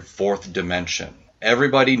discovered 4th dimension.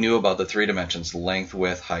 Everybody knew about the 3 dimensions, length,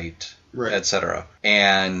 width, height, right, etc.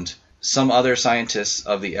 And some other scientists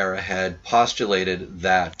of the era had postulated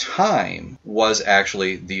that time was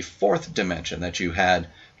actually the 4th dimension, that you had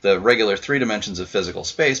the regular 3 dimensions of physical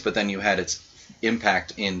space, but then you had its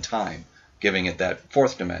impact in time, giving it that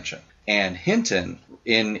 4th dimension. And Hinton,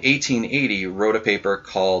 in 1880, wrote a paper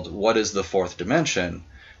called What is the 4th Dimension?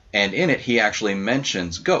 And in it, he actually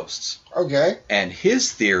mentions ghosts. Okay. And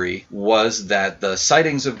his theory was that the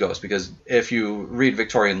sightings of ghosts, because if you read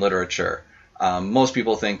Victorian literature, most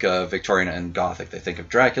people think of Victorian and Gothic. They think of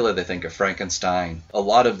Dracula, they think of Frankenstein. A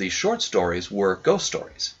lot of these short stories were ghost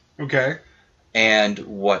stories. Okay. And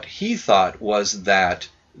what he thought was that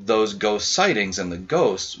those ghost sightings and the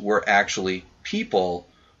ghosts were actually people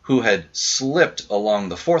who had slipped along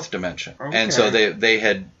the 4th dimension. Okay. And so they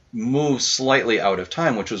had moved slightly out of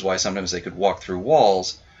time, which was why sometimes they could walk through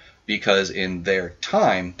walls, because in their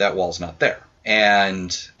time, that wall's not there.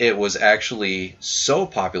 And it was actually so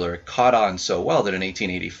popular, it caught on so well, that in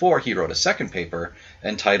 1884 he wrote a second paper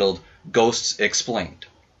entitled Ghosts Explained.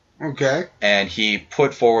 Okay. And he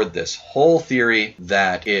put forward this whole theory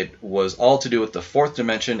that it was all to do with the 4th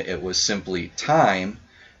dimension, it was simply time,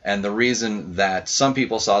 and the reason that some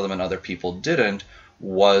people saw them and other people didn't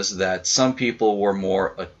was that some people were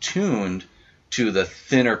more attuned to the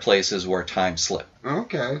thinner places where time slipped.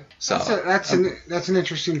 Okay. So that's an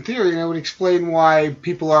interesting theory, and it would explain why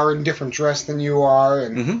people are in different dress than you are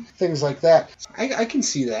and things like that. I can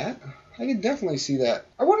see that. I can definitely see that.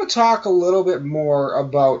 I want to talk a little bit more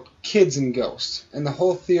about kids and ghosts and the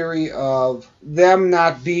whole theory of them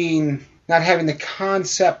not having the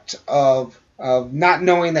concept of not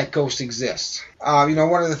knowing that ghosts exist.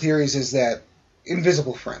 One of the theories is that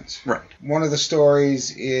invisible friends. Right. One of the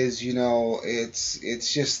stories is,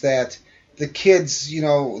 it's just that the kids,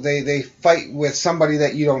 they fight with somebody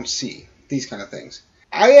that you don't see. These kind of things.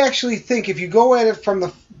 I actually think if you go at it from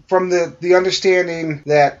the understanding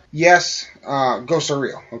that yes, ghosts are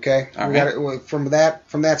real, okay? From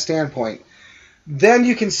that standpoint, then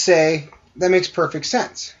you can say that makes perfect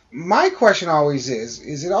sense. My question always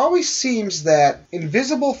is it always seems that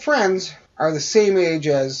invisible friends are the same age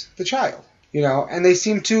as the child, and they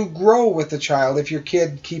seem to grow with the child if your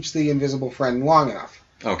kid keeps the invisible friend long enough.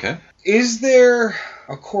 Okay. Is there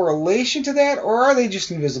a correlation to that, or are they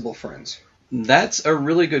just invisible friends? That's a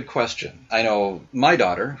really good question. I know my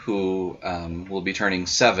daughter, who will be turning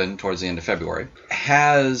 7 towards the end of February,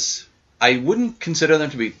 I wouldn't consider them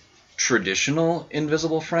to be traditional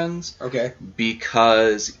invisible friends. Okay.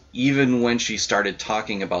 Because even when she started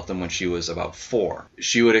talking about them when she was about 4,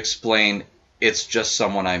 she would explain, it's just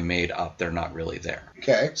someone I made up. They're not really there.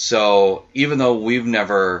 Okay. So even though we've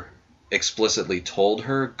never explicitly told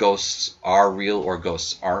her ghosts are real or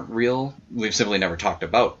ghosts aren't real. We've simply never talked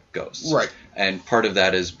about ghosts. Right. And part of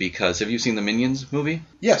that is because, have you seen the Minions movie?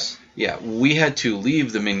 Yes. Yeah, we had to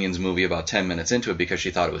leave the Minions movie about 10 minutes into it because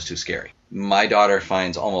she thought it was too scary. My daughter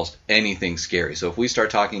finds almost anything scary, so if we start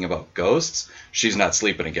talking about ghosts, she's not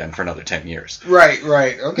sleeping again for another 10 years. Right.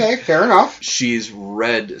 Okay, fair enough. She's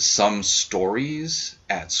read some stories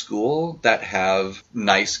at school that have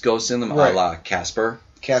nice ghosts in them, Right. a la Casper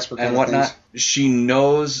Casper kind and of whatnot. things. She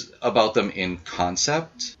knows about them in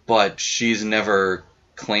concept, but she's never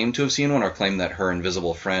claimed to have seen one or claimed that her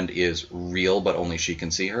invisible friend is real, but only she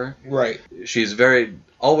can see her. Right. She's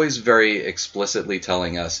always very explicitly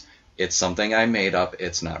telling us, it's something I made up,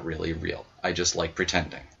 it's not really real. I just like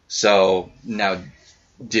pretending. So, now,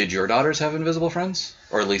 did your daughters have invisible friends?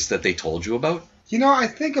 Or at least that they told you about? You know, I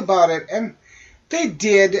think about it, and they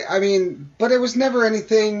did. I mean, but it was never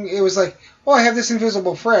anything. It was like, oh, I have this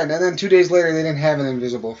invisible friend, and then 2 days later they didn't have an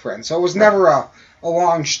invisible friend. So it was never a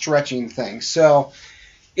long stretching thing. So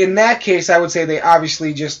in that case, I would say they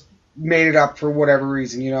obviously just made it up for whatever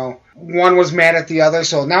reason. You know, one was mad at the other,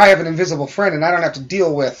 so now I have an invisible friend, and I don't have to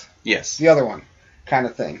deal with Yes. the other one, kind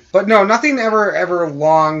of thing. But no, nothing ever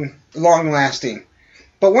long lasting.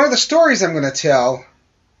 But one of the stories I'm going to tell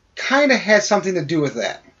kind of has something to do with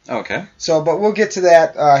that. Okay. So, but we'll get to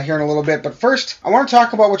that here in a little bit. But first, I want to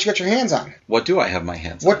talk about what you got your hands on. What do I have my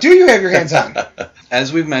hands on? What do you have your hands on?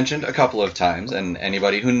 As we've mentioned a couple of times, and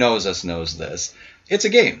anybody who knows us knows this, it's a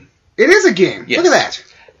game. It is a game. Yes. Look at that.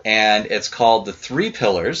 And it's called The Three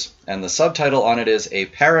Pillars, and the subtitle on it is A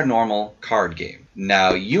Paranormal Card Game.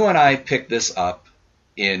 Now, you and I picked this up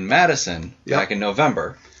in Madison back in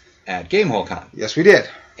November at GameholeCon. Yes, we did.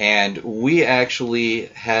 And we actually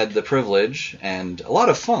had the privilege and a lot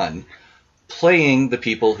of fun playing the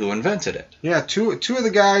people who invented it. Yeah, two of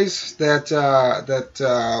the guys that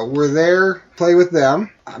were there, play with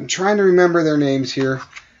them. I'm trying to remember their names here.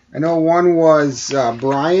 I know one was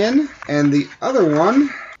Brian, and the other one...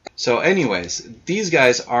 So anyways, these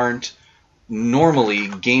guys aren't normally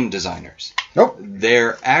game designers. Nope.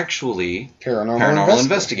 They're actually Paranormal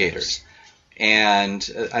investigators. And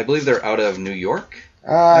I believe they're out of New York.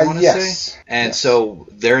 I want to say. And so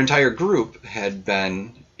their entire group had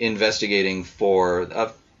been investigating for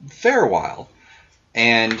a fair while,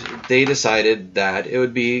 and they decided that it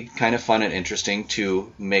would be kind of fun and interesting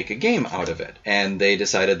to make a game out of it. And they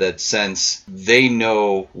decided that since they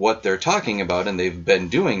know what they're talking about and they've been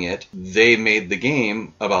doing it, they made the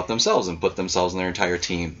game about themselves and put themselves and their entire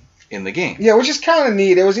team in the game. Yeah, which is kind of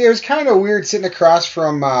neat. It was kind of weird sitting across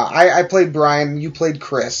from... I played Brian, you played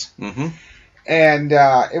Chris. Mm-hmm. And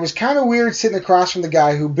it was kind of weird sitting across from the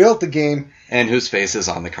guy who built the game. And whose face is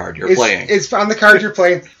on the card you're playing. It's on the card you're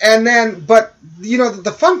playing. And then, but, you know,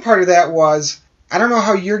 the fun part of that was, I don't know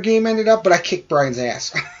how your game ended up, but I kicked Brian's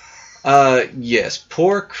ass. Yes,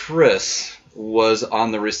 poor Chris was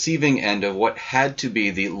on the receiving end of what had to be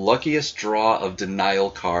the luckiest draw of denial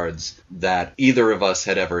cards that either of us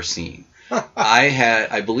had ever seen.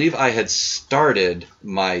 I believe I had started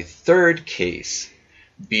my third case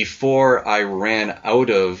before I ran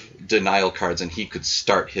out of denial cards and he could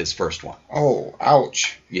start his first one. Oh,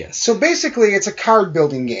 ouch. Yes. So basically, it's a card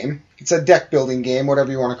building game. It's a deck building game,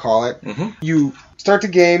 whatever you want to call it. Mm-hmm. You start the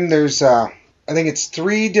game, there's, I think it's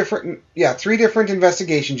three different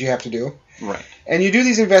investigations you have to do. Right. And you do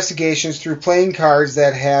these investigations through playing cards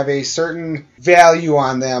that have a certain value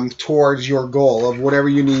on them towards your goal of whatever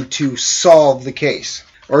you need to solve the case,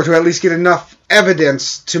 or to at least get enough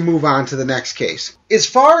evidence to move on to the next case. As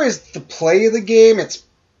far as the play of the game, it's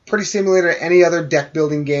pretty similar to any other deck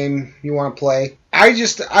building game you want to play. I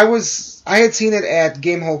had seen it at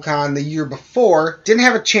GameholeCon the year before, didn't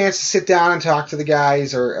have a chance to sit down and talk to the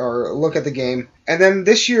guys or look at the game. And then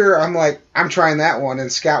this year, I'm like, I'm trying that one,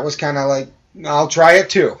 and Scott was kind of like, I'll try it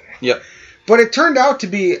too. Yep. But it turned out to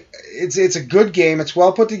be, it's a good game, it's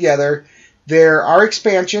well put together. There are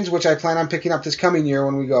expansions, which I plan on picking up this coming year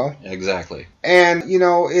when we go. Exactly. And, you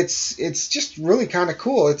know, it's just really kind of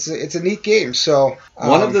cool. It's a neat game. So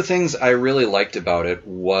one of the things I really liked about it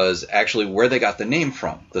was actually where they got the name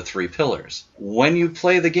from, the Three Pillars. When you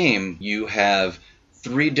play the game, you have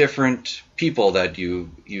three different people that you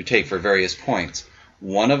take for various points.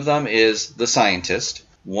 One of them is the scientist.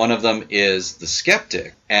 One of them is the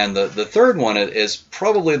skeptic. And the third one is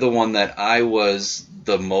probably the one that I was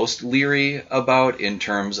the most leery about in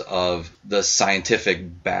terms of the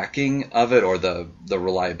scientific backing of it or the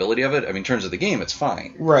reliability of it. I mean, in terms of the game, it's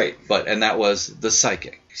fine. Right. And that was the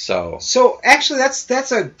psychic. So actually,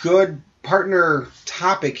 that's a good partner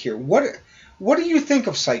topic here. What do you think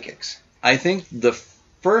of psychics? I think the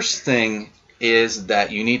first thing is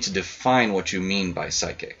that you need to define what you mean by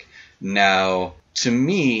psychic. Now, to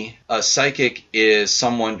me, a psychic is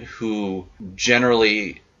someone who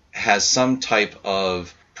generally has some type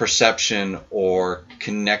of perception or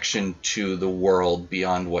connection to the world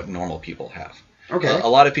beyond what normal people have. Okay. A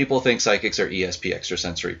lot of people think psychics are ESP,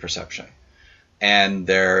 extrasensory perception. And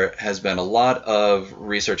there has been a lot of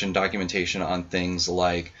research and documentation on things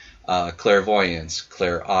like clairvoyance,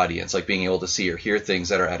 clairaudience, like being able to see or hear things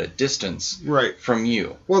that are at a distance from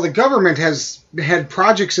you. Well, the government has had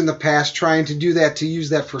projects in the past trying to do that, to use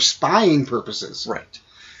that for spying purposes. Right.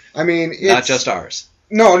 I mean, it's... Not just ours.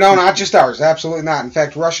 No, not just ours. Absolutely not. In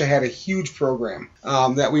fact, Russia had a huge program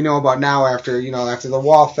that we know about now after the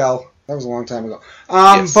wall fell. That was a long time ago.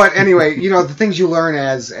 Yes. But anyway, the things you learn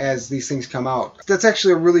as these things come out. That's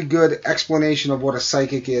actually a really good explanation of what a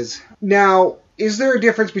psychic is. Now, is there a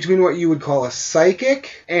difference between what you would call a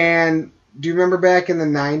psychic and, do you remember back in the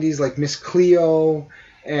 90s, like Miss Cleo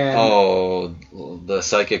and... the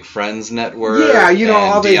Psychic Friends Network. Yeah, and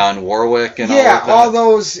all the Dionne Warwick and all of that. all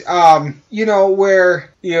those,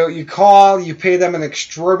 where you call, you pay them an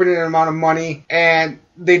exorbitant amount of money, and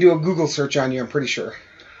they do a Google search on you. I'm pretty sure.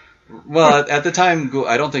 Well, at the time,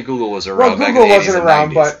 I don't think Google was around. Well, back Google in the 80s wasn't and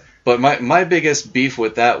around, 90s. But my biggest beef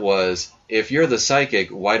with that was, if you're the psychic,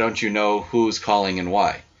 why don't you know who's calling and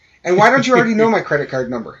why? And why don't you already know my credit card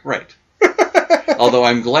number? Right. Although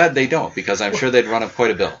I'm glad they don't, because I'm sure they'd run up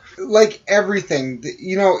quite a bill. Like everything,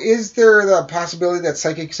 is there the possibility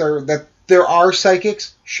that there are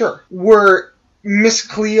psychics? Sure. Were Miss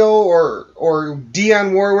Cleo or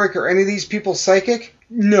Dionne Warwick or any of these people psychic?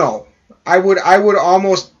 No. I would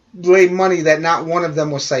almost lay money that not one of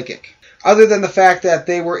them was psychic. Other than the fact that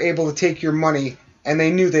they were able to take your money and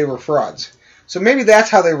they knew they were frauds. So maybe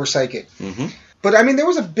that's how they were psychic. Mm-hmm. But I mean, there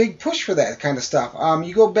was a big push for that kind of stuff.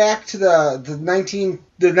 You go back to the 19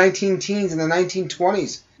 teens and the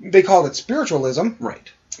 1920s. They called it spiritualism.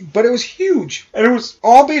 Right. But it was huge. And it was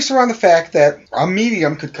all based around the fact that a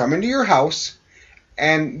medium could come into your house,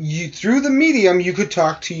 and through the medium, you could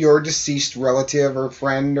talk to your deceased relative or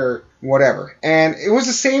friend or whatever. And it was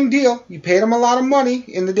the same deal. You paid them a lot of money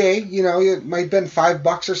in the day. It might have been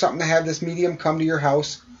 $5 or something to have this medium come to your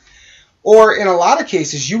house. Or in a lot of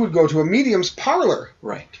cases, you would go to a medium's parlor.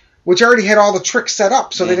 Right. Which already had all the tricks set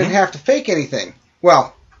up, so they didn't have to fake anything.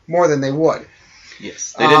 Well, more than they would.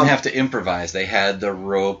 Yes. They didn't have to improvise. They had the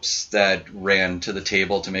ropes that ran to the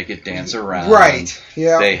table to make it dance around. Right.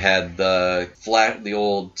 Yeah. They had the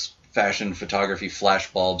old-fashioned photography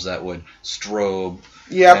flash bulbs that would strobe.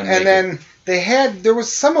 Yep, and then there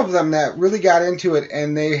was some of them that really got into it,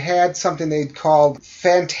 and they had something they called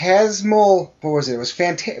phantasmal, what was it? It was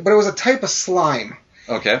but it was a type of slime.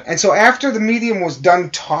 Okay. And so after the medium was done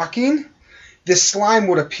talking, this slime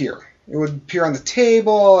would appear. It would appear on the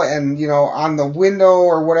table and, on the window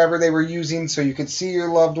or whatever they were using so you could see your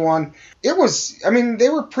loved one. They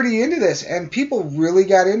were pretty into this, and people really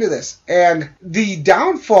got into this. And the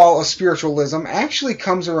downfall of spiritualism actually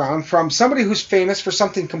comes around from somebody who's famous for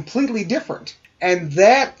something completely different. And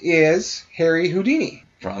that is Harry Houdini.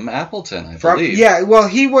 From Appleton, I believe. Yeah, well,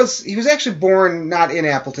 he was actually born not in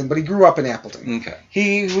Appleton, but he grew up in Appleton. Okay.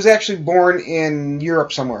 He was actually born in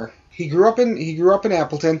Europe somewhere. He grew up in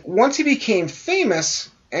Appleton. Once he became famous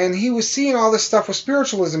and he was seeing all this stuff with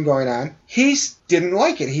spiritualism going on, he didn't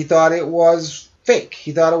like it. He thought it was fake.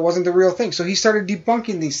 He thought it wasn't the real thing. So he started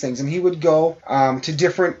debunking these things, and he would go to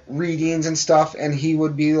different readings and stuff, and he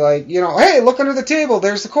would be like, hey, look under the table,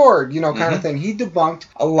 there's the cord, kind of thing. He debunked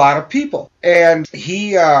a lot of people. And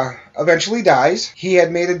he eventually dies. He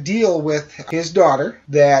had made a deal with his daughter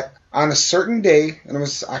that on a certain day, and it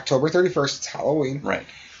was October 31st, it's Halloween, right,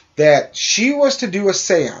 that she was to do a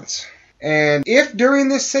seance. And if during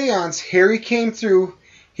this seance Harry came through,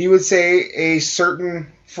 he would say a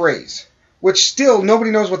certain phrase, which still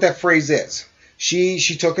nobody knows what that phrase is. She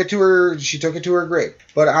took it to her grave.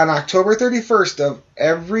 But on October 31st of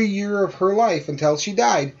every year of her life until she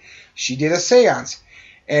died, she did a seance,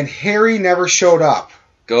 and Harry never showed up.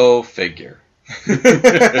 Go figure.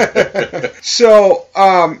 So,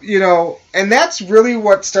 and that's really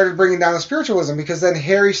what started bringing down the spiritualism, because then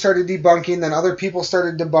Harry started debunking, then other people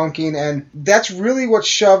started debunking, and that's really what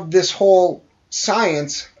shoved this whole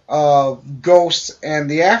science of ghosts and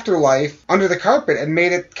the afterlife under the carpet and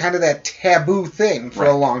made it kind of that taboo thing for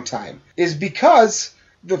a long time, is because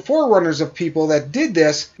the forerunners of people that did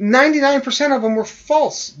this, 99% of them were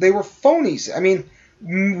false. They were phonies. I mean,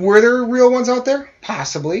 were there real ones out there?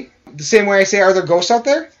 Possibly. The same way I say, are there ghosts out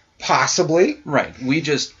there? Possibly. Right. We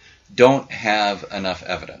just don't have enough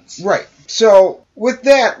evidence. Right. So with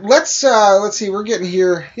that, let's see. We're getting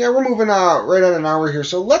here. Yeah, we're moving right at an hour here.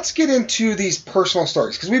 So let's get into these personal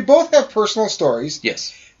stories because we both have personal stories.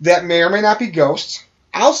 Yes. That may or may not be ghosts.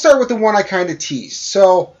 I'll start with the one I kind of teased.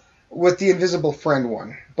 So with the invisible friend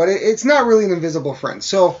one, but it's not really an invisible friend.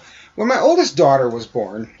 So when my oldest daughter was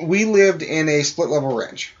born, we lived in a split level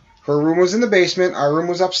ranch. Her room was in the basement, our room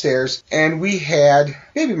was upstairs, and we had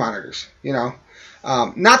baby monitors. Not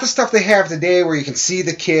the stuff they have today where you can see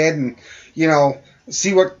the kid and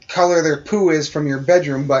see what color their poo is from your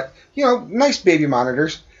bedroom, but nice baby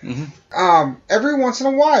monitors. Mm-hmm. Every once in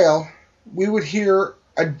a while, we would hear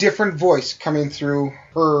a different voice coming through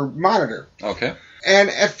her monitor. Okay.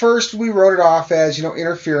 And at first, we wrote it off as,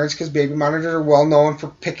 interference because baby monitors are well known for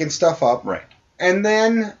picking stuff up. Right. And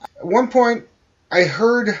then at one point, I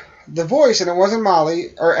heard the voice, and it wasn't Molly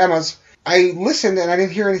or Emma's. I listened, and I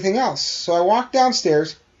didn't hear anything else. So I walked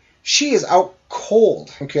downstairs. She is out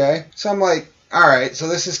cold, okay? So I'm like, all right, so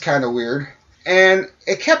this is kind of weird. And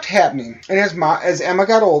it kept happening. And as Emma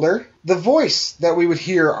got older, the voice that we would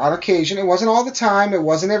hear on occasion, it wasn't all the time, it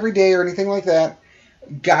wasn't every day or anything like that,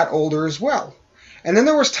 got older as well. And then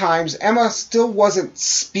there was times Emma still wasn't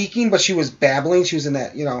speaking, but she was babbling. She was in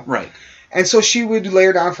that, Right. And so she would lay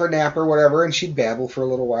her down for a nap or whatever, and she'd babble for a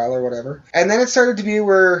little while or whatever. And then it started to be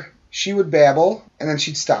where she would babble, and then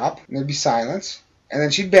she'd stop, and there'd be silence. And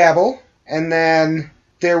then she'd babble, and then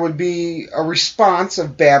there would be a response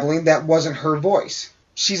of babbling that wasn't her voice.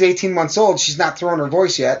 She's 18 months old. She's not throwing her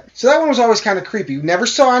voice yet. So that one was always kind of creepy. Never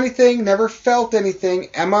saw anything, never felt anything.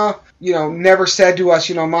 Emma, never said to us,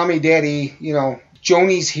 Mommy, Daddy,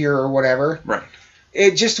 Joni's here or whatever. Right.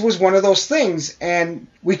 It just was one of those things, and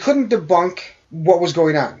we couldn't debunk what was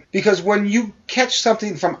going on. Because when you catch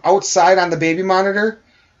something from outside on the baby monitor,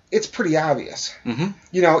 it's pretty obvious. Mm-hmm.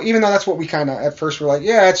 Even though that's what we kind of, at first were like,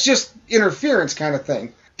 yeah, it's just interference kind of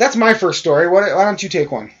thing. That's my first story. Why don't you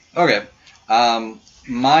take one? Okay.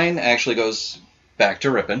 Mine actually goes back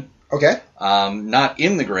to Ripon. Okay. Not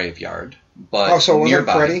in the graveyard, but so it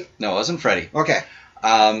nearby. wasn't Freddy? No, it wasn't Freddy. Okay.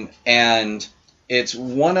 And it's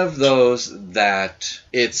one of those that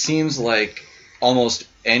it seems like almost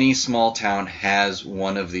any small town has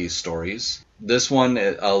one of these stories. This one,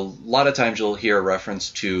 a lot of times you'll hear a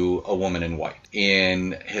reference to a woman in white.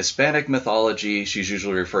 In Hispanic mythology, she's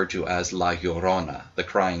usually referred to as La Llorona, the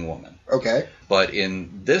crying woman. Okay. But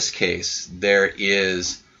in this case, there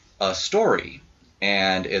is a story,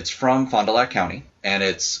 and it's from Fond du Lac County, and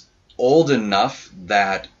it's old enough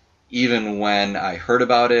that even when I heard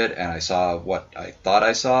about it and I saw what I thought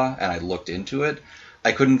I saw and I looked into it,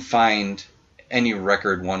 I couldn't find any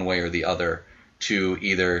record one way or the other to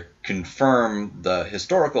either confirm the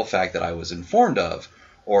historical fact that I was informed of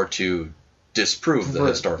or to disprove the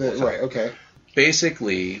historical fact. Right, okay.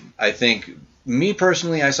 Basically, I think, me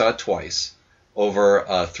personally, I saw it twice over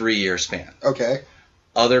a 3-year span. Okay.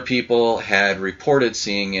 Other people had reported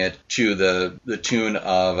seeing it to the tune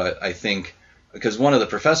of, I think, because one of the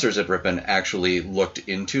professors at Ripon actually looked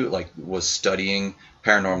into, was studying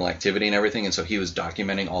paranormal activity and everything, and so he was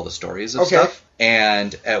documenting all the stories of stuff.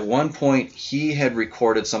 And at one point, he had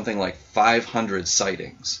recorded something like 500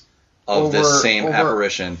 sightings of this same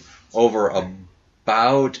apparition over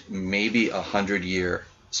about maybe 100-year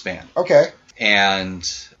span. Okay. And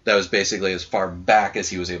that was basically as far back as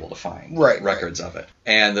he was able to find records of it.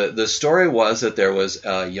 And the story was that there was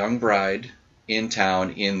a young bride in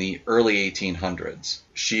town in the early 1800s.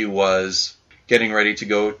 She was getting ready to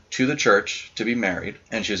go to the church to be married,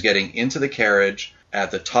 and she was getting into the carriage at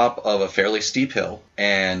the top of a fairly steep hill,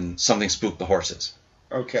 and something spooked the horses.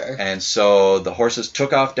 Okay. And so the horses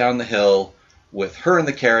took off down the hill with her in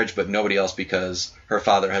the carriage, but nobody else because her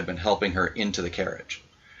father had been helping her into the carriage.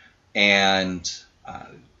 And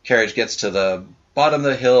carriage gets to the bottom of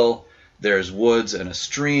the hill, there's woods and a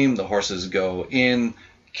stream, the horses go in,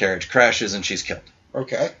 carriage crashes, and she's killed.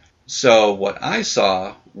 Okay. So what I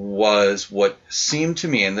saw was what seemed to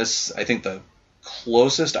me, and this, I think the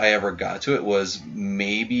closest I ever got to it was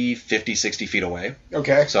maybe 50, 60 feet away.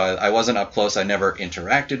 Okay. So I wasn't up close. I never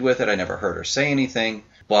interacted with it. I never heard her say anything.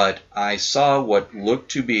 But I saw what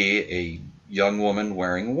looked to be a young woman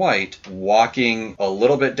wearing white walking a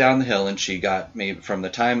little bit down the hill, and she got, maybe from the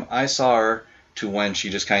time I saw her to when she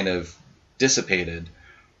just kind of dissipated,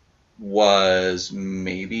 was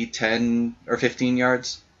maybe 10 or 15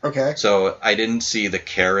 yards. Okay. So I didn't see the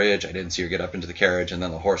carriage. I didn't see her get up into the carriage and then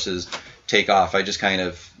the horses take off. I just kind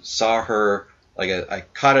of saw her, I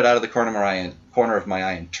caught it out of the corner of my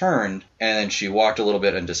eye and turned, and then she walked a little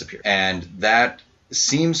bit and disappeared. And that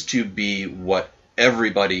seems to be what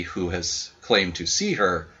everybody who has claimed to see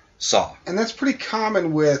her saw. And that's pretty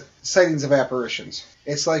common with sightings of apparitions.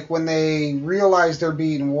 It's like when they realize they're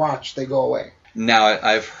being watched, they go away. Now,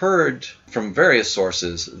 I've heard from various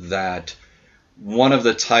sources that one of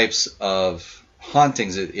the types of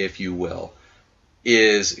hauntings, if you will,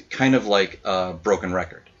 is kind of like a broken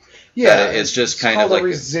record. Yeah, that it's just kind of called like a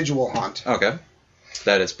residual haunt. Okay.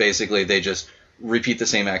 That it's basically they just repeat the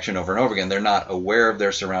same action over and over again. They're not aware of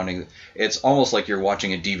their surroundings. It's almost like you're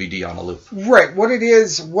watching a DVD on a loop. Right. What it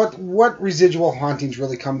is, what residual hauntings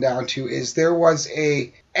really come down to is there was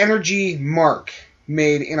a energy mark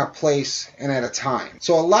made in a place and at a time.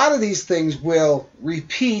 So a lot of these things will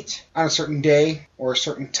repeat on a certain day or a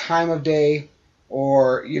certain time of day,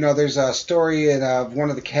 or, you know, there's a story in one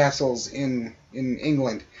of the castles in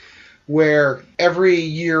England where every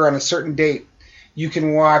year on a certain date you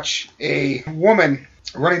can watch a woman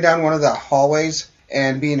running down one of the hallways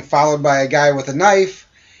and being followed by a guy with a knife,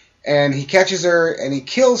 and he catches her and he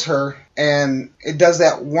kills her, and it does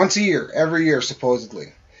that once a year, every year supposedly.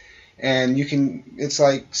 And it's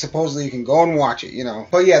like, supposedly you can go and watch it, you know.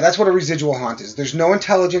 But yeah, that's what a residual haunt is. There's no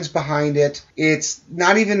intelligence behind it. It's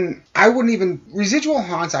not even, residual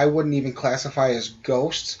haunts I wouldn't even classify as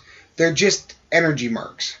ghosts. They're just energy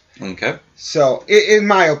marks. Okay. So, in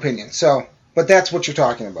my opinion. So, but that's what you're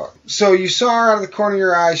talking about. So you saw her out of the corner of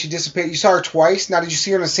your eye, she dissipated. You saw her twice. Now, did you see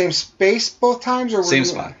her in the same space both times? Or same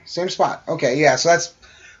spot. Same spot. Okay, yeah, so that's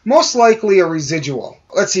most likely a residual.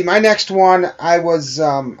 Let's see, my next one, I was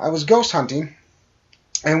ghost hunting,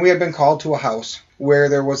 and we had been called to a house where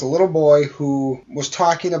there was a little boy who was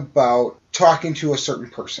talking to a certain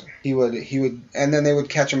person. He would, and then they would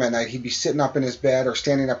catch him at night. He'd be sitting up in his bed or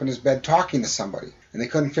standing up in his bed talking to somebody, and they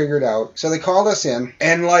couldn't figure it out. So they called us in,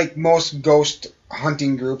 and like most ghost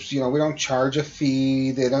hunting groups, you know, we don't charge a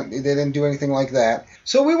fee. They didn't do anything like that.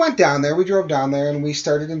 So we went down there. We drove down there, and we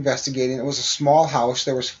started investigating. It was a small house.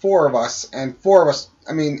 There was 4 of us, and 4 of us.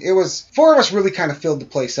 I mean, it was 4 of us really kind of filled the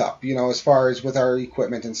place up, you know, as far as with our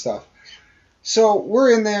equipment and stuff. So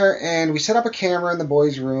we're in there, and we set up a camera in the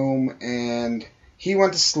boy's room, and he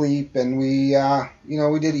went to sleep, and we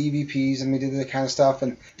did EVPs, and we did that kind of stuff.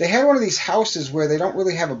 And they had one of these houses where they don't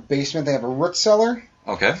really have a basement. They have a root cellar.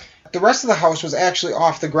 Okay. The rest of the house was actually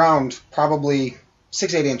off the ground, probably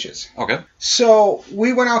 6-8 inches. Okay. So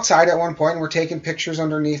we went outside at one point, and we're taking pictures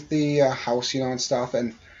underneath the house, you know, and stuff.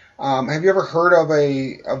 And have you ever heard of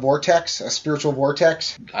a vortex, a spiritual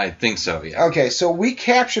vortex? I think so, yeah. Okay, so we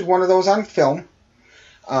captured one of those on film.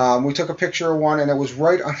 We took a picture of one, and it was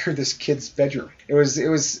right under this kid's bedroom. It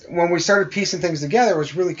was when we started piecing things together, it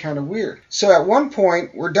was really kind of weird. So at one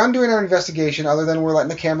point, we're done doing our investigation, other than we're letting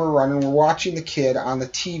the camera run, and we're watching the kid on the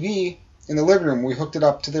TV in the living room. We hooked it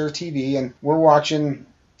up to their TV, and we're watching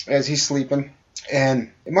as he's sleeping.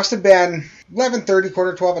 And it must have been 11:30,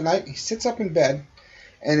 11:45 at night. He sits up in bed,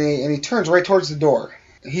 and he turns right towards the door.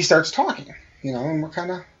 He starts talking, you know, and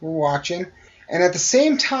we're watching. And at the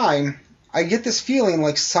same time, I get this feeling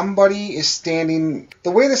like somebody is standing.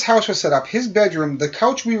 The way this house was set up, his bedroom, the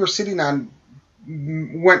couch we were sitting on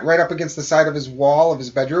went right up against the side of his wall of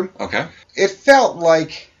his bedroom. Okay. It felt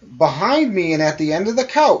like behind me and at the end of the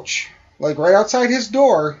couch, like right outside his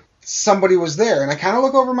door, somebody was there. And I kind of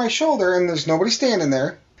look over my shoulder, and there's nobody standing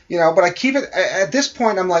there, you know, but I keep it, at this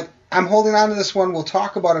point, I'm like, I'm holding on to this one. We'll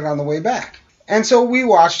talk about it on the way back. And so we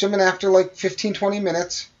watched him, and after like 15, 20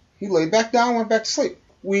 minutes, he laid back down, went back to sleep.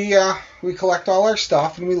 We collect all our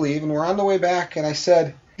stuff, and we leave, and we're on the way back, and I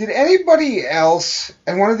said, did anybody else,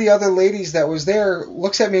 and one of the other ladies that was there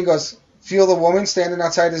looks at me and goes, feel the woman standing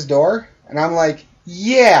outside his door? And I'm like,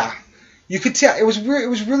 yeah. You could tell, it was weird. It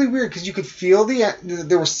was really weird, because you could feel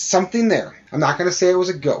there was something there. I'm not going to say it was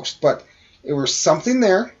a ghost, but it was something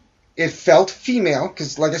there. It felt female,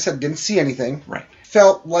 because like I said, didn't see anything. Right.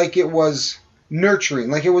 Felt like it was nurturing,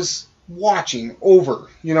 like it was watching over,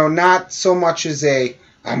 you know, not so much as a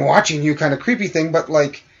I'm watching you kind of creepy thing, but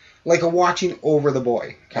like a watching over the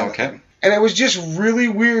boy kind of thing. And it was just really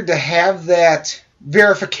weird to have that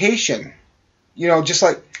verification, you know, just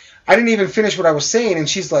like I didn't even finish what I was saying, and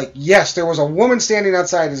she's like, yes, there was a woman standing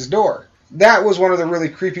outside his door. That was one of the really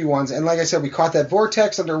creepy ones. And like I said, we caught that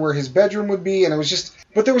vortex under where his bedroom would be, and it was just,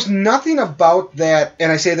 but there was nothing about that,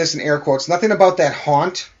 and I say this in air quotes, nothing about that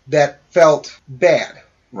haunt that felt bad.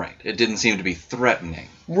 Right. It didn't seem to be threatening.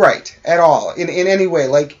 Right. At all. In any way.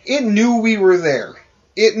 Like, it knew we were there.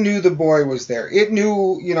 It knew the boy was there. It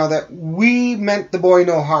knew, you know, that we meant the boy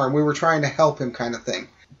no harm. We were trying to help him kind of thing.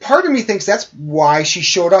 Part of me thinks that's why she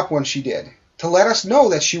showed up when she did. To let us know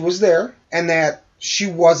that she was there and that she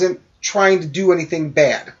wasn't trying to do anything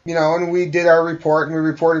bad. You know, and we did our report, and we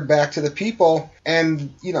reported back to the people,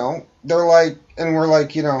 and, you know, they're like, and we're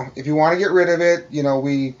like, you know, if you want to get rid of it, you know,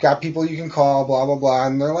 we got people you can call, blah, blah, blah.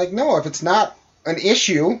 And they're like, no, if it's not an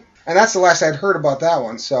issue, and that's the last I'd heard about that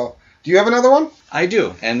one. So, do you have another one? I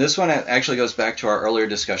do, and this one actually goes back to our earlier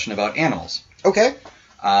discussion about animals. Okay.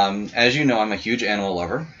 As you know, I'm a huge animal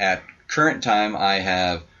lover. At current time, I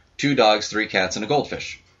have 2 dogs, 3 cats, and a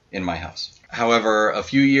goldfish in my house. However, a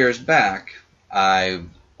few years back, I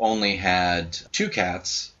only had 2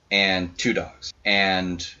 cats and 2 dogs.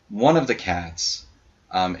 And one of the cats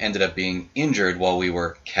ended up being injured while we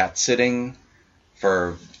were cat sitting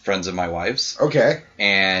for friends of my wife's. Okay.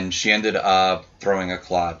 And she ended up throwing a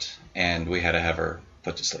clot, and we had to have her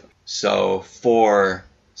put to sleep. So for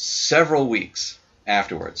several weeks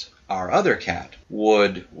afterwards, our other cat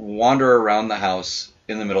would wander around the house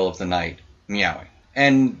in the middle of the night meowing.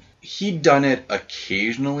 And he'd done it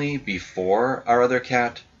occasionally before our other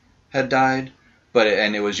cat had died,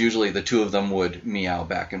 and it was usually the 2 of them would meow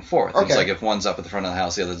back and forth. Okay. It was like if one's up at the front of the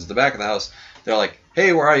house, the other's at the back of the house, they're like,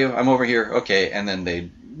 hey, where are you? I'm over here. Okay, and then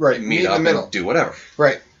they'd meet up and do whatever.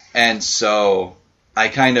 Right. And so I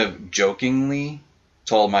kind of jokingly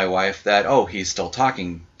told my wife that, oh, he's still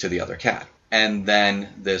talking to the other cat. And then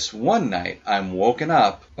this one night, I'm woken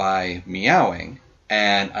up by meowing,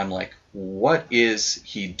 and I'm like, what is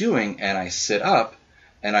he doing? And I sit up,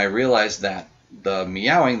 and I realize that the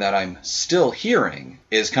meowing that I'm still hearing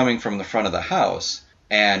is coming from the front of the house,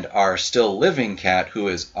 and our still living cat, who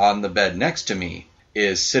is on the bed next to me,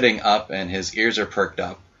 is sitting up, and his ears are perked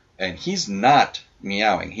up, and he's not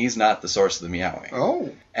meowing. He's not the source of the meowing.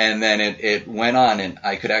 Oh. And then it went on, and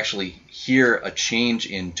I could actually hear a change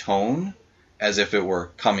in tone as if it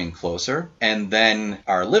were coming closer. And then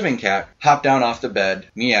our living cat hopped down off the bed,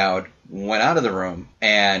 meowed, went out of the room,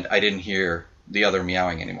 and I didn't hear the other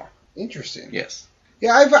meowing anymore. Interesting. Yes.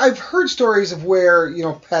 Yeah, I've heard stories of where,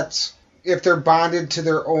 pets, if they're bonded to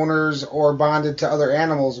their owners or bonded to other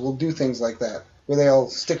animals, will do things like that, where they'll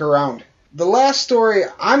stick around. The last story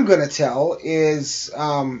I'm going to tell is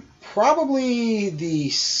probably the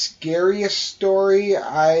scariest story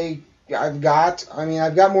I've got. I mean,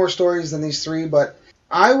 I've got more stories than these 3, but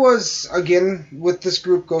I was, again, with this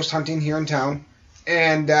group ghost hunting here in town,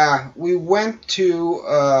 and we went to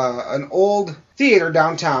an old theater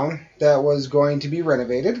downtown that was going to be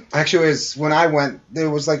renovated. Actually, it was, when I went, it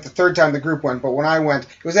was like the 3rd time the group went, but when I went,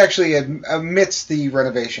 it was actually amidst the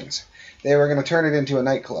renovations. They were going to turn it into a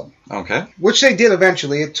nightclub. Okay. Which they did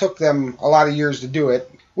eventually. It took them a lot of years to do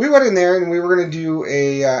it. We went in there and we were going to do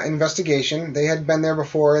a investigation. They had been there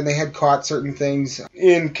before and they had caught certain things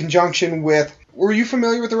in conjunction with... Were you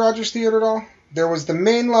familiar with the Rogers Theater at all? There was the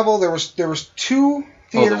main level. There was 2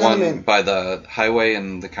 theaters. Oh, the one by the highway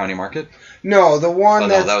and the county market? No, the one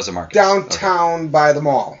that was a market. Downtown by the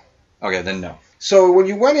mall. Okay, then no. So when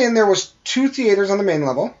you went in, there was 2 theaters on the main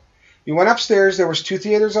level. You went upstairs, there was 2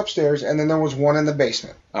 theaters upstairs, and then there was one in the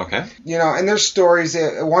basement. Okay. And there's stories.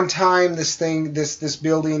 At one time, this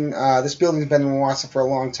building's been in Wawassa for a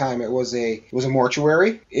long time. It was a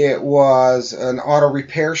mortuary. It was an auto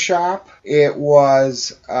repair shop. It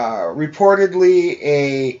was reportedly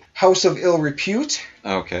a house of ill repute.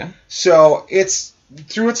 Okay. So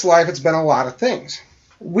through its life, it's been a lot of things.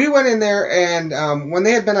 We went in there, and when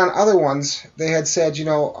they had been on other ones, they had said,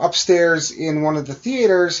 upstairs in one of the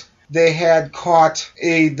theaters, they had caught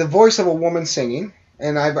the voice of a woman singing,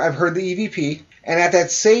 and I've heard the EVP. And at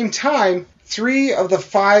that same time, 3 of the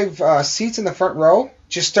 5 seats in the front row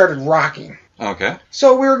just started rocking. Okay.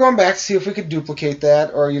 So we were going back to see if we could duplicate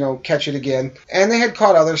that or, catch it again. And they had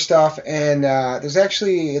caught other stuff, and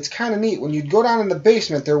it's kind of neat. When you'd go down in the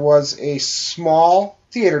basement, there was a small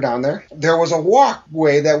theater down there. There was a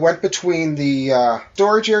walkway that went between the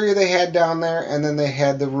storage area they had down there, and then they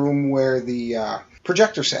had the room where the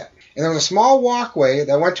projector sat. And there was a small walkway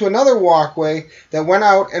that went to another walkway that went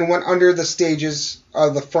out and went under the stages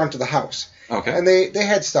of the front of the house. Okay. And they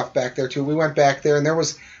had stuff back there, too. We went back there, and there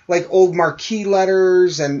was, old marquee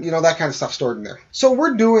letters and, that kind of stuff stored in there. So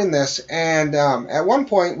we're doing this, and at one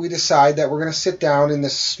point, we decide that we're going to sit down in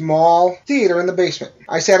this small theater in the basement.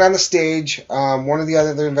 I sat on the stage. One of the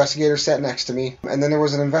other investigators sat next to me. And then there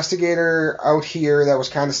was an investigator out here that was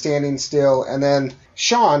kind of standing still. And then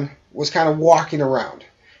Sean was kind of walking around.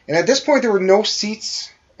 And at this point, there were no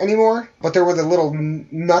seats anymore, but there were the little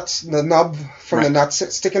nuts, the nub from the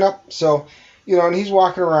nuts sticking up. So, and he's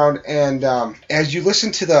walking around, and as you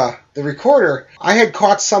listen to the recorder, I had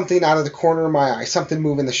caught something out of the corner of my eye, something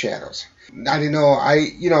move in the shadows. I didn't know.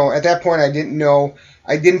 At that point, I didn't know.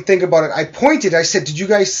 I didn't think about it. I pointed. I said, did you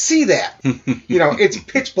guys see that? It's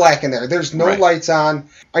pitch black in there. There's no lights on.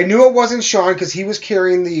 I knew it wasn't Sean because he was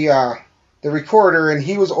carrying the the recorder, and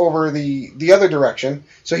he was over the other direction.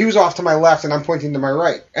 So he was off to my left, and I'm pointing to my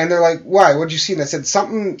right. And they're like, why? What'd you see? And I said,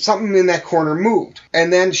 something in that corner moved.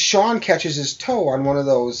 And then Sean catches his toe on one of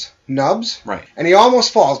those nubs. Right. And he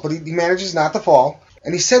almost falls, but he manages not to fall.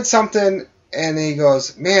 And he said something, and he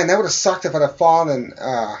goes, man, that would have sucked if I'd have fallen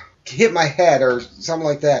and hit my head or something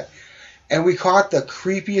like that. And we caught the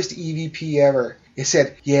creepiest EVP ever. He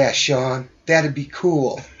said, yeah, Sean, that'd be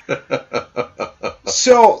cool.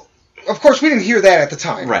 So, of course, we didn't hear that at the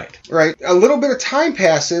time. Right. Right. A little bit of time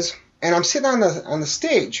passes, and I'm sitting on the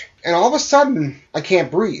stage, and all of a sudden, I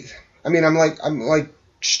can't breathe. I mean, I'm like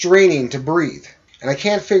straining to breathe, and I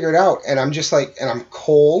can't figure it out, and I'm just like, and I'm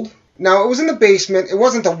cold. Now, it was in the basement. It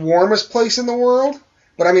wasn't the warmest place in the world,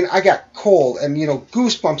 but I mean, I got cold and,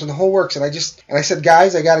 goosebumps and the whole works, and I said,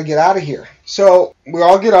 guys, I got to get out of here. So we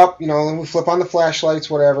all get up, and we flip on the flashlights,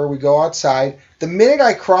 whatever. We go outside. The minute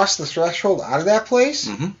I crossed the threshold out of that place,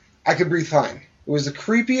 I could breathe fine. It was the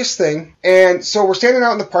creepiest thing. And so we're standing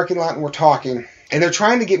out in the parking lot and we're talking, and they're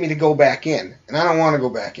trying to get me to go back in, and I don't want to go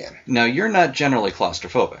back in. Now, you're not generally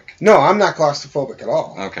claustrophobic. No, I'm not claustrophobic at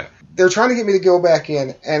all. Okay. They're trying to get me to go back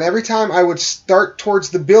in, and every time I would start towards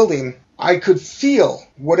the building, I could feel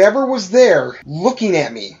whatever was there looking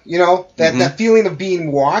at me, that feeling of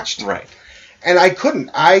being watched. Right. And I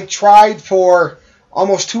couldn't. I tried for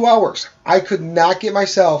almost 2 hours. I could not get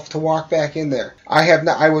myself to walk back in there.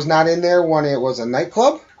 I was not in there when it was a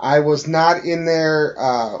nightclub. I was not in there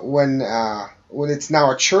when it's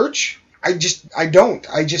now a church. I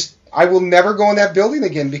will never go in that building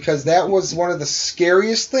again, because that was one of the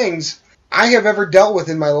scariest things I have ever dealt with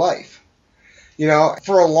in my life.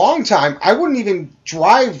 For a long time, I wouldn't even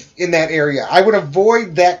drive in that area. I would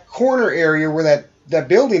avoid that corner area where that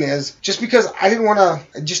building is, just because I didn't want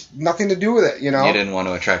to, just nothing to do with it, You didn't want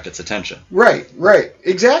to attract its attention. Right,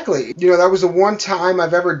 exactly. That was the one time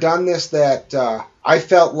I've ever done this that I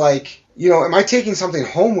felt like, am I taking something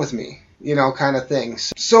home with me, kind of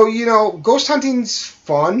things. So, ghost hunting's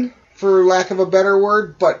fun, for lack of a better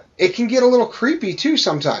word, but it can get a little creepy too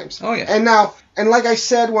sometimes. Oh, yeah. And like I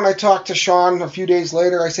said when I talked to Sean a few days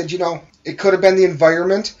later, I said, it could have been the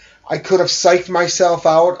environment. I could have psyched myself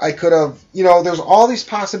out. I could have, there's all these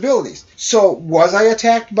possibilities. So was I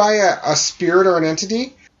attacked by a spirit or an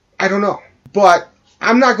entity? I don't know. But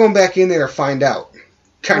I'm not going back in there to find out,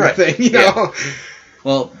 kind of thing, Yeah.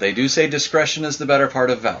 Well, they do say discretion is the better part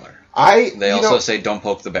of valor. They also say don't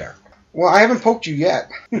poke the bear. Well, I haven't poked you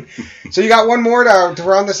yet. So you got one more to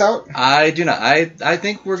round this out? I do not. I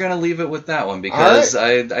think we're going to leave it with that one, because I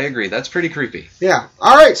agree. That's pretty creepy. Yeah.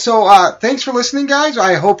 All right. So thanks for listening, guys.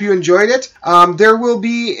 I hope you enjoyed it. There will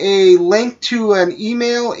be a link to an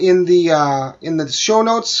email in the show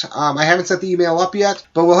notes. I haven't set the email up yet,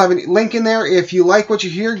 but we'll have a link in there. If you like what you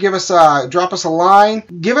hear, drop us a line.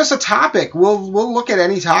 Give us a topic. We'll look at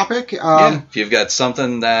any topic. If you've got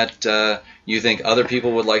something that you think other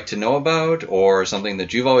people would like to know about, or something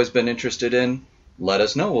that you've always been interested in, let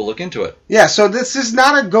us know. We'll look into it. Yeah, so this is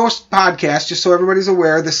not a ghost podcast, just so everybody's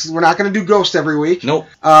aware. We're not going to do ghosts every week. Nope.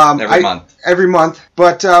 Every month.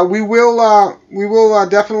 But we will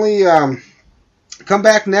definitely come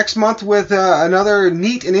back next month with another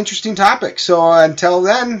neat and interesting topic. So until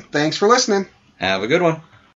then, thanks for listening. Have a good one.